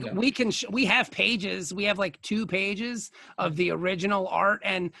 And like we have pages. We have like 2 pages of the original art,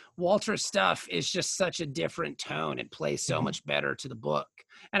 and Walter's stuff is just such a different tone. It plays so much better to the book.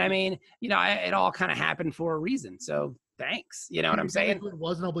 And I mean, it all kind of happened for a reason. So thanks. You know what I'm saying? It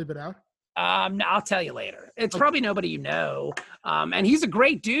was, and I'll bleep it out. I'll tell you later. It's probably nobody you know. And he's a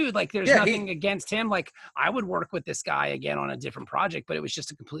great dude. Like there's nothing against him. Like I would work with this guy again on a different project, but it was just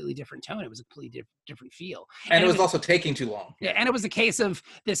a completely different tone. It was a completely different feel. And it was also taking too long. Yeah. And it was a case of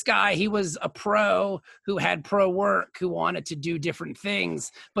this guy, he was a pro who had pro work, who wanted to do different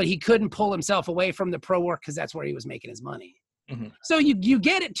things, but he couldn't pull himself away from the pro work because that's where he was making his money. Mm-hmm. So you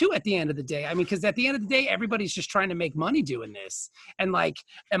get it too at the end of the day. I mean, because at the end of the day, everybody's just trying to make money doing this. And like,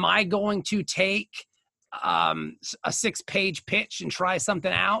 am I going to take a 6-page pitch and try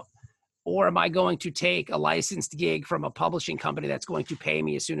something out? Or am I going to take a licensed gig from a publishing company that's going to pay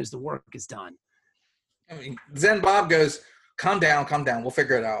me as soon as the work is done? I mean, Zen Bob goes, calm down. We'll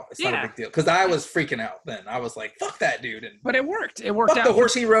figure it out. It's not a big deal. Because I was freaking out then. I was like, fuck that dude. But it worked. It worked fuck out. The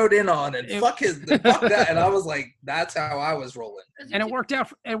horse he rode in on and fuck that. And I was like, that's how I was rolling. And it worked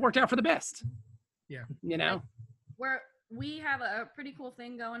out. It worked out for the best. Yeah. We have a pretty cool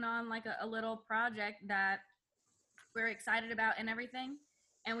thing going on, like a little project that we're excited about and everything.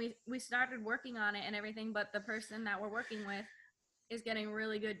 And we started working on it and everything, but the person that we're working with is getting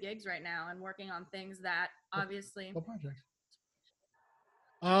really good gigs right now and working on things that obviously... What project?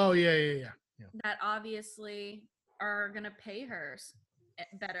 Oh, yeah. That obviously are going to pay her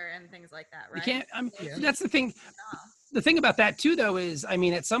better and things like that, right? You can't, that's the thing. The thing about that too, though, is, I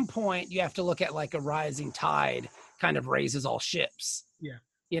mean, at some point you have to look at like a rising tide kind of raises all ships.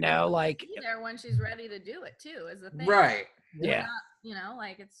 Yeah. Like. There when she's ready to do it too, is the thing. Right. Yeah.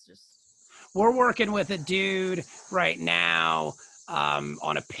 Like it's just. We're working with a dude right now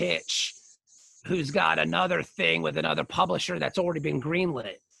on a pitch who's got another thing with another publisher that's already been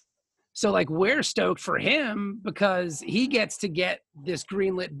greenlit. So like we're stoked for him because he gets to get this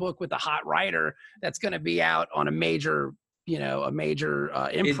greenlit book with a hot writer that's going to be out on a major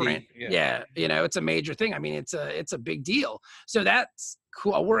imprint. Yeah. It's a major thing. I mean, it's a big deal. So that's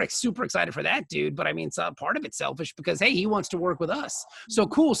cool. We're super excited for that dude, but I mean, so part of it's selfish because hey, he wants to work with us. So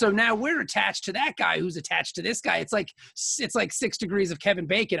cool. So now we're attached to that guy who's attached to this guy. It's like 6 degrees of Kevin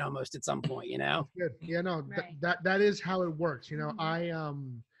Bacon almost at some point, you know? Good. Yeah, no, Right. that is how it works. You know,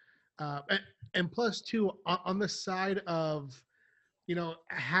 Mhm. and plus too on the side of, you know,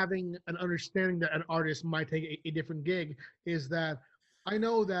 having an understanding that an artist might take a different gig is that I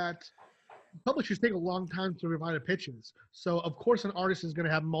know that publishers take a long time to revise the pitches. So of course an artist is going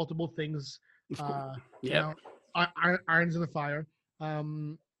to have multiple things, Of course. you Yep. know, irons in the fire.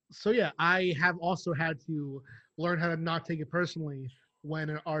 So yeah, I have also had to learn how to not take it personally when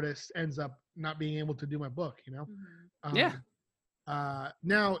an artist ends up not being able to do my book, you know? Mhm. Yeah.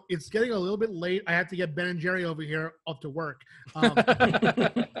 Now it's getting a little bit late. I have to get Ben and Jerry over here up to work.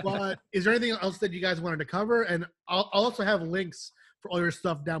 But is there anything else that you guys wanted to cover? And I'll also have links for all your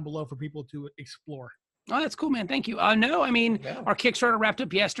stuff down below for people to explore. Oh, that's cool, man. Thank you. No, I mean, Yeah. our Kickstarter wrapped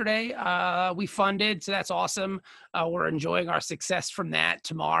up yesterday. We funded, so that's awesome. We're enjoying our success from that.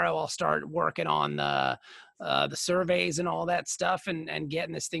 Tomorrow, I'll start working on the surveys and all that stuff and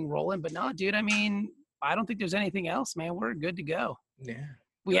getting this thing rolling. But no, dude, I mean, I don't think there's anything else, man. We're good to go. Yeah.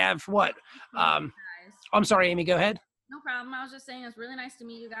 We have what? Guys. I'm sorry, Amy. Go ahead. No problem. I was just saying it was really nice to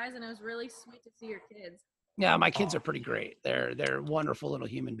meet you guys, and it was really sweet to see your kids. Yeah, my kids are pretty great. They're wonderful little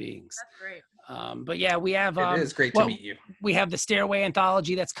human beings. That's great. But yeah, we have. It is great well, to meet you. We have the Stairway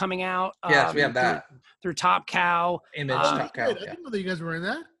anthology that's coming out. Yes, we have that. through Top Cow. Image Uh, Top Cow. I Yeah. didn't know that you guys were in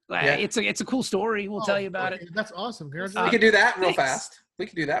that. Yeah. It's a cool story. We'll tell you about okay, it. That's awesome. We Congratulations. could do that real Thanks. fast. We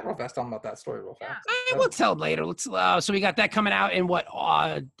could do that real fast. Tell them about that story real fast. We'll tell it later. Let's. So we got that coming out in what?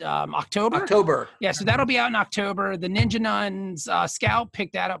 October. October. Yeah, so that'll be out in October. The Ninja Nuns Scout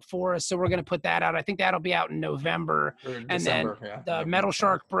picked that up for us, so we're gonna put that out. I think that'll be out in November. Or And December, then yeah. the Metal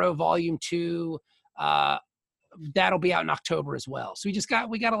Shark Bro Volume 2, that'll be out in October as well. So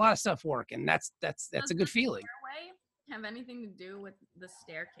we got a lot of stuff working. That's a good feeling. Stairway have anything to do with the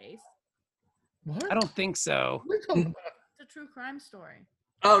staircase? What? I don't think so. What are you talking about? It's a true crime story.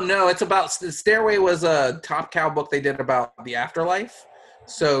 Oh no, it's about the Stairway was a Top Cow book they did about the afterlife.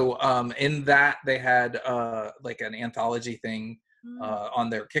 So in that they had like an anthology thing on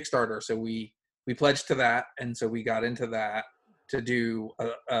their Kickstarter. So we pledged to that, and so we got into that to do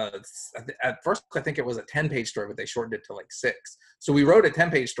at first I think it was a 10-page story, but they shortened it to like 6. So we wrote a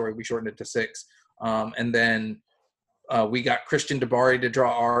 10-page story, we shortened it to 6, and then we got Christian Dabari to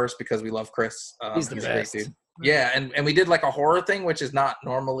draw ours because we love Chris. He's the a best. great dude. Yeah, and we did like a horror thing, which is not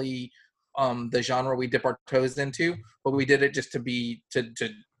normally the genre we dip our toes into, but we did it just to be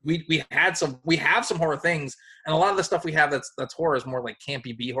we have some horror things, and a lot of the stuff we have that's horror is more like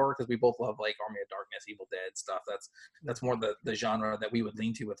campy B horror because we both love like Army of Darkness, Evil Dead stuff. That's more the genre that we would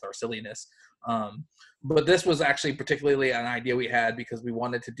lean to with our silliness. But this was actually particularly an idea we had because we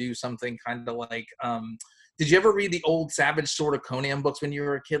wanted to do something kind of like did you ever read the old Savage Sword of Conan books when you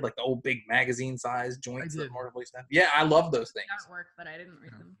were a kid, like the old big magazine size joints? did. Yeah, I love those things. Artwork, but I didn't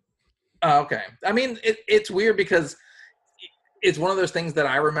read them. Okay. I mean, it's weird because it's one of those things that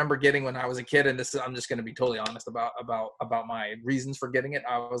I remember getting when I was a kid, and I'm just going to be totally honest about my reasons for getting it.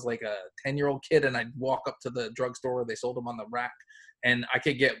 I was like a 10-year-old kid, and I'd walk up to the drugstore. They sold them on the rack, and I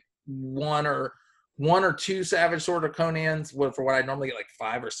could get one or two Savage Sword of Conans for what I normally get like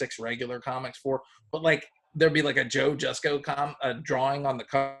 5 or 6 regular comics for. But like there'd be like a Joe Jusko drawing on the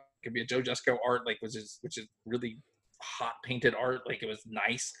cover. It could be a Joe Jusko art, like which is really hot painted art. Like it was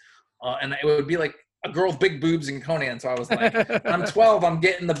nice. And it would be like a girl with big boobs in Conan. So I was like, I'm 12, I'm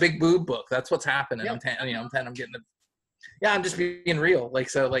getting the big boob book. That's what's happening. Yep. I'm 10, I'm 10, I'm getting the, yeah, I'm just being real. Like,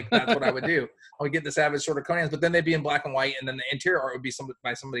 so like, that's what I would do. I would get the Savage Sword of Conans, but then they'd be in black and white. And then the interior art would be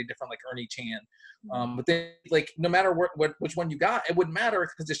by somebody different, like Ernie Chan. But then like, no matter which one you got, it wouldn't matter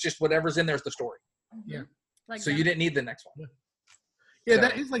because it's just whatever's in there's the story. Yeah. Like So you didn't need the next one. Yeah, So-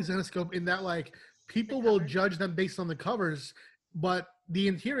 that is like Zenescope in that like people will judge them based on the covers, but the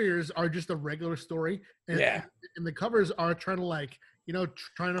interiors are just a regular story. And, Yeah. and the covers are trying to like,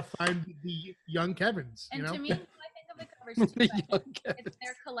 trying to find the young Kevins, And you know? to me, when I think of the covers, too, I think Young it's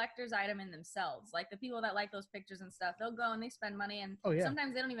their collector's item in themselves. Like the people that like those pictures and stuff, they'll go and they spend money, and Oh, yeah.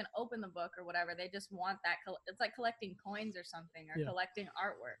 sometimes they don't even open the book or whatever. They just want that. It's like collecting coins or something, or Yeah. collecting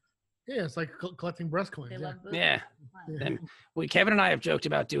artwork. Yeah, it's like collecting breast coins. They Yeah. love boobies. Yeah. Yeah. And Kevin and I have joked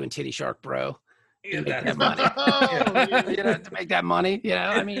about doing Titty Shark Bro. Yeah, Make that that is money. Oh, yeah. You know, to make that money. You know,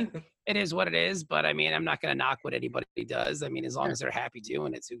 I mean, it is what it is. But I mean, I'm not going to knock what anybody does. I mean, as long as they're happy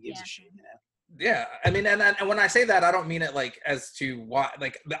doing it, who gives Yeah. a shit? You know? Yeah, I mean, and when I say that, I don't mean it like as to why.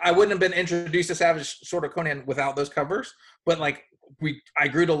 Like, I wouldn't have been introduced to Savage Sword of Conan without those covers. But like, I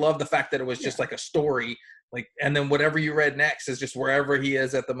grew to love the fact that it was just like a story, like, and then whatever you read next is just wherever he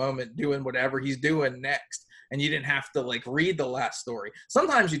is at the moment doing whatever he's doing next. And you didn't have to like read the last story.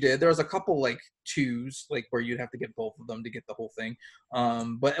 Sometimes you did. There was a couple like twos, like where you'd have to get both of them to get the whole thing.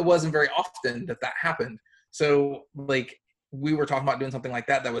 But it wasn't very often that happened. So like we were talking about doing something like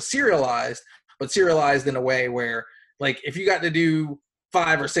that was serialized, but serialized in a way where like if you got to do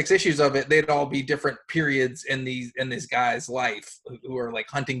 5 or 6 issues of it, they'd all be different periods in this guy's life who are like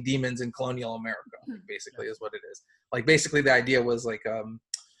hunting demons in colonial America, basically is what it is. Like basically the idea was like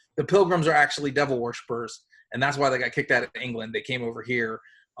the Pilgrims are actually devil worshippers. And that's why they got kicked out of England. They came over here,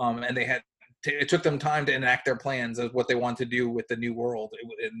 and it took them time to enact their plans of what they wanted to do with the new world.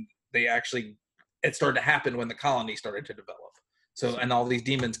 And it started to happen when the colony started to develop. So, and all these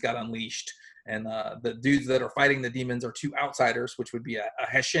demons got unleashed. And the dudes that are fighting the demons are 2 outsiders, which would be a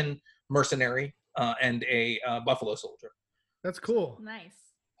Hessian mercenary and a Buffalo Soldier. That's cool.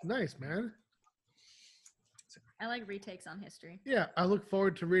 Nice, man. I like retakes on history. Yeah, I look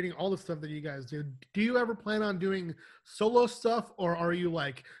forward to reading all the stuff that you guys do. Do you ever plan on doing solo stuff, or are you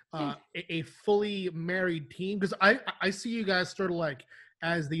like a fully married team? Because I see you guys sort of like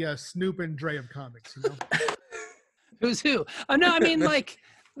as the Snoop and Dre of comics, you know? Who's who? Oh no, I mean like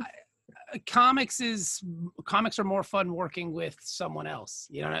comics are more fun working with someone else,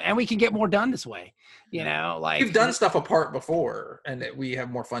 you know, and we can get more done this way, you know. Like we've done stuff apart before, and we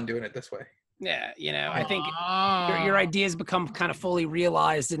have more fun doing it this way. Yeah, you know, I think your ideas become kind of fully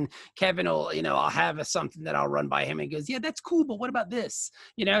realized, and Kevin will, you know, I'll have something that I'll run by him and he goes, yeah, that's cool, but what about this?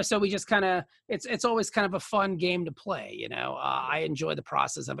 You know, so we just kind of, it's always kind of a fun game to play, you know. I enjoy the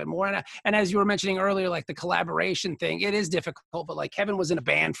process of it more. And as you were mentioning earlier, like the collaboration thing, it is difficult, but like Kevin was in a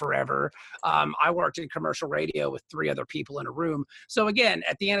band forever. I worked in commercial radio with 3 other people in a room. So again,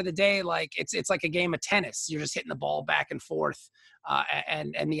 at the end of the day, like it's like a game of tennis. You're just hitting the ball back and forth.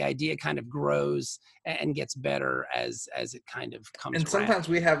 And the idea kind of grows and gets better as it kind of comes and around. Sometimes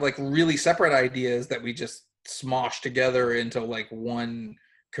we have like really separate ideas that we just smosh together into like one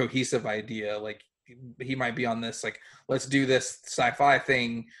cohesive idea. Like he might be on this like, let's do this sci-fi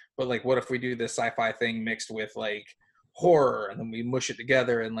thing, but like what if we do this sci-fi thing mixed with like horror, and then we mush it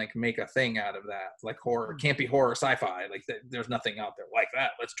together and like make a thing out of that, like horror, campy horror sci-fi. Like there's nothing out there like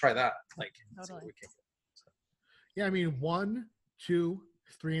that. Let's try that. Like Totally. Yeah, I mean 1, 2,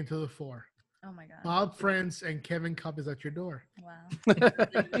 3 into the 4. Oh my God. Bob Friends and Kevin Cup is at your door. Wow.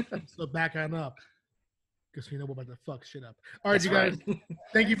 So back on up. Because we know we're about to fuck shit up. All right, you guys.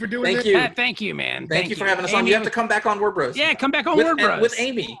 Thank you for doing Thank this. you. Thank you, man. Thank you for having us on. Amy, You have to come back on Word Bros. Yeah, come back on with, Word Bros. with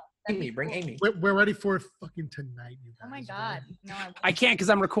Amy. Bring Amy. We're ready for fucking tonight, you guys. Oh my God. No, I can't because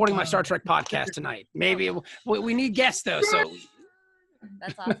I'm recording my Star Trek podcast tonight. Maybe we need guests though. So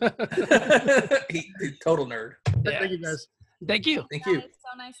That's awesome. He's total nerd. yeah. Thank you, guys. Thank you. Thank you.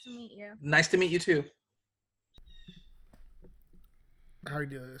 So nice to meet you. Nice to meet you too. How do you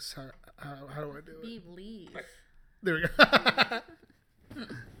do this? How do I do it? Believe. There we go.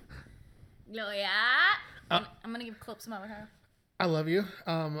 Yeah. I'm gonna give clips some over her. I love you.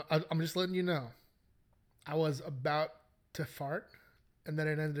 I'm just letting you know. I was about to fart, and then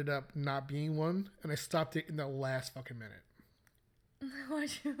it ended up not being one, and I stopped it in the last fucking minute.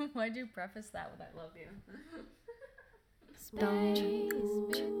 Why'd you preface that with "I love you"?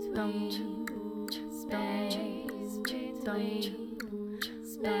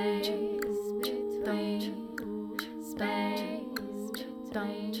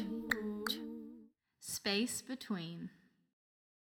 Space between.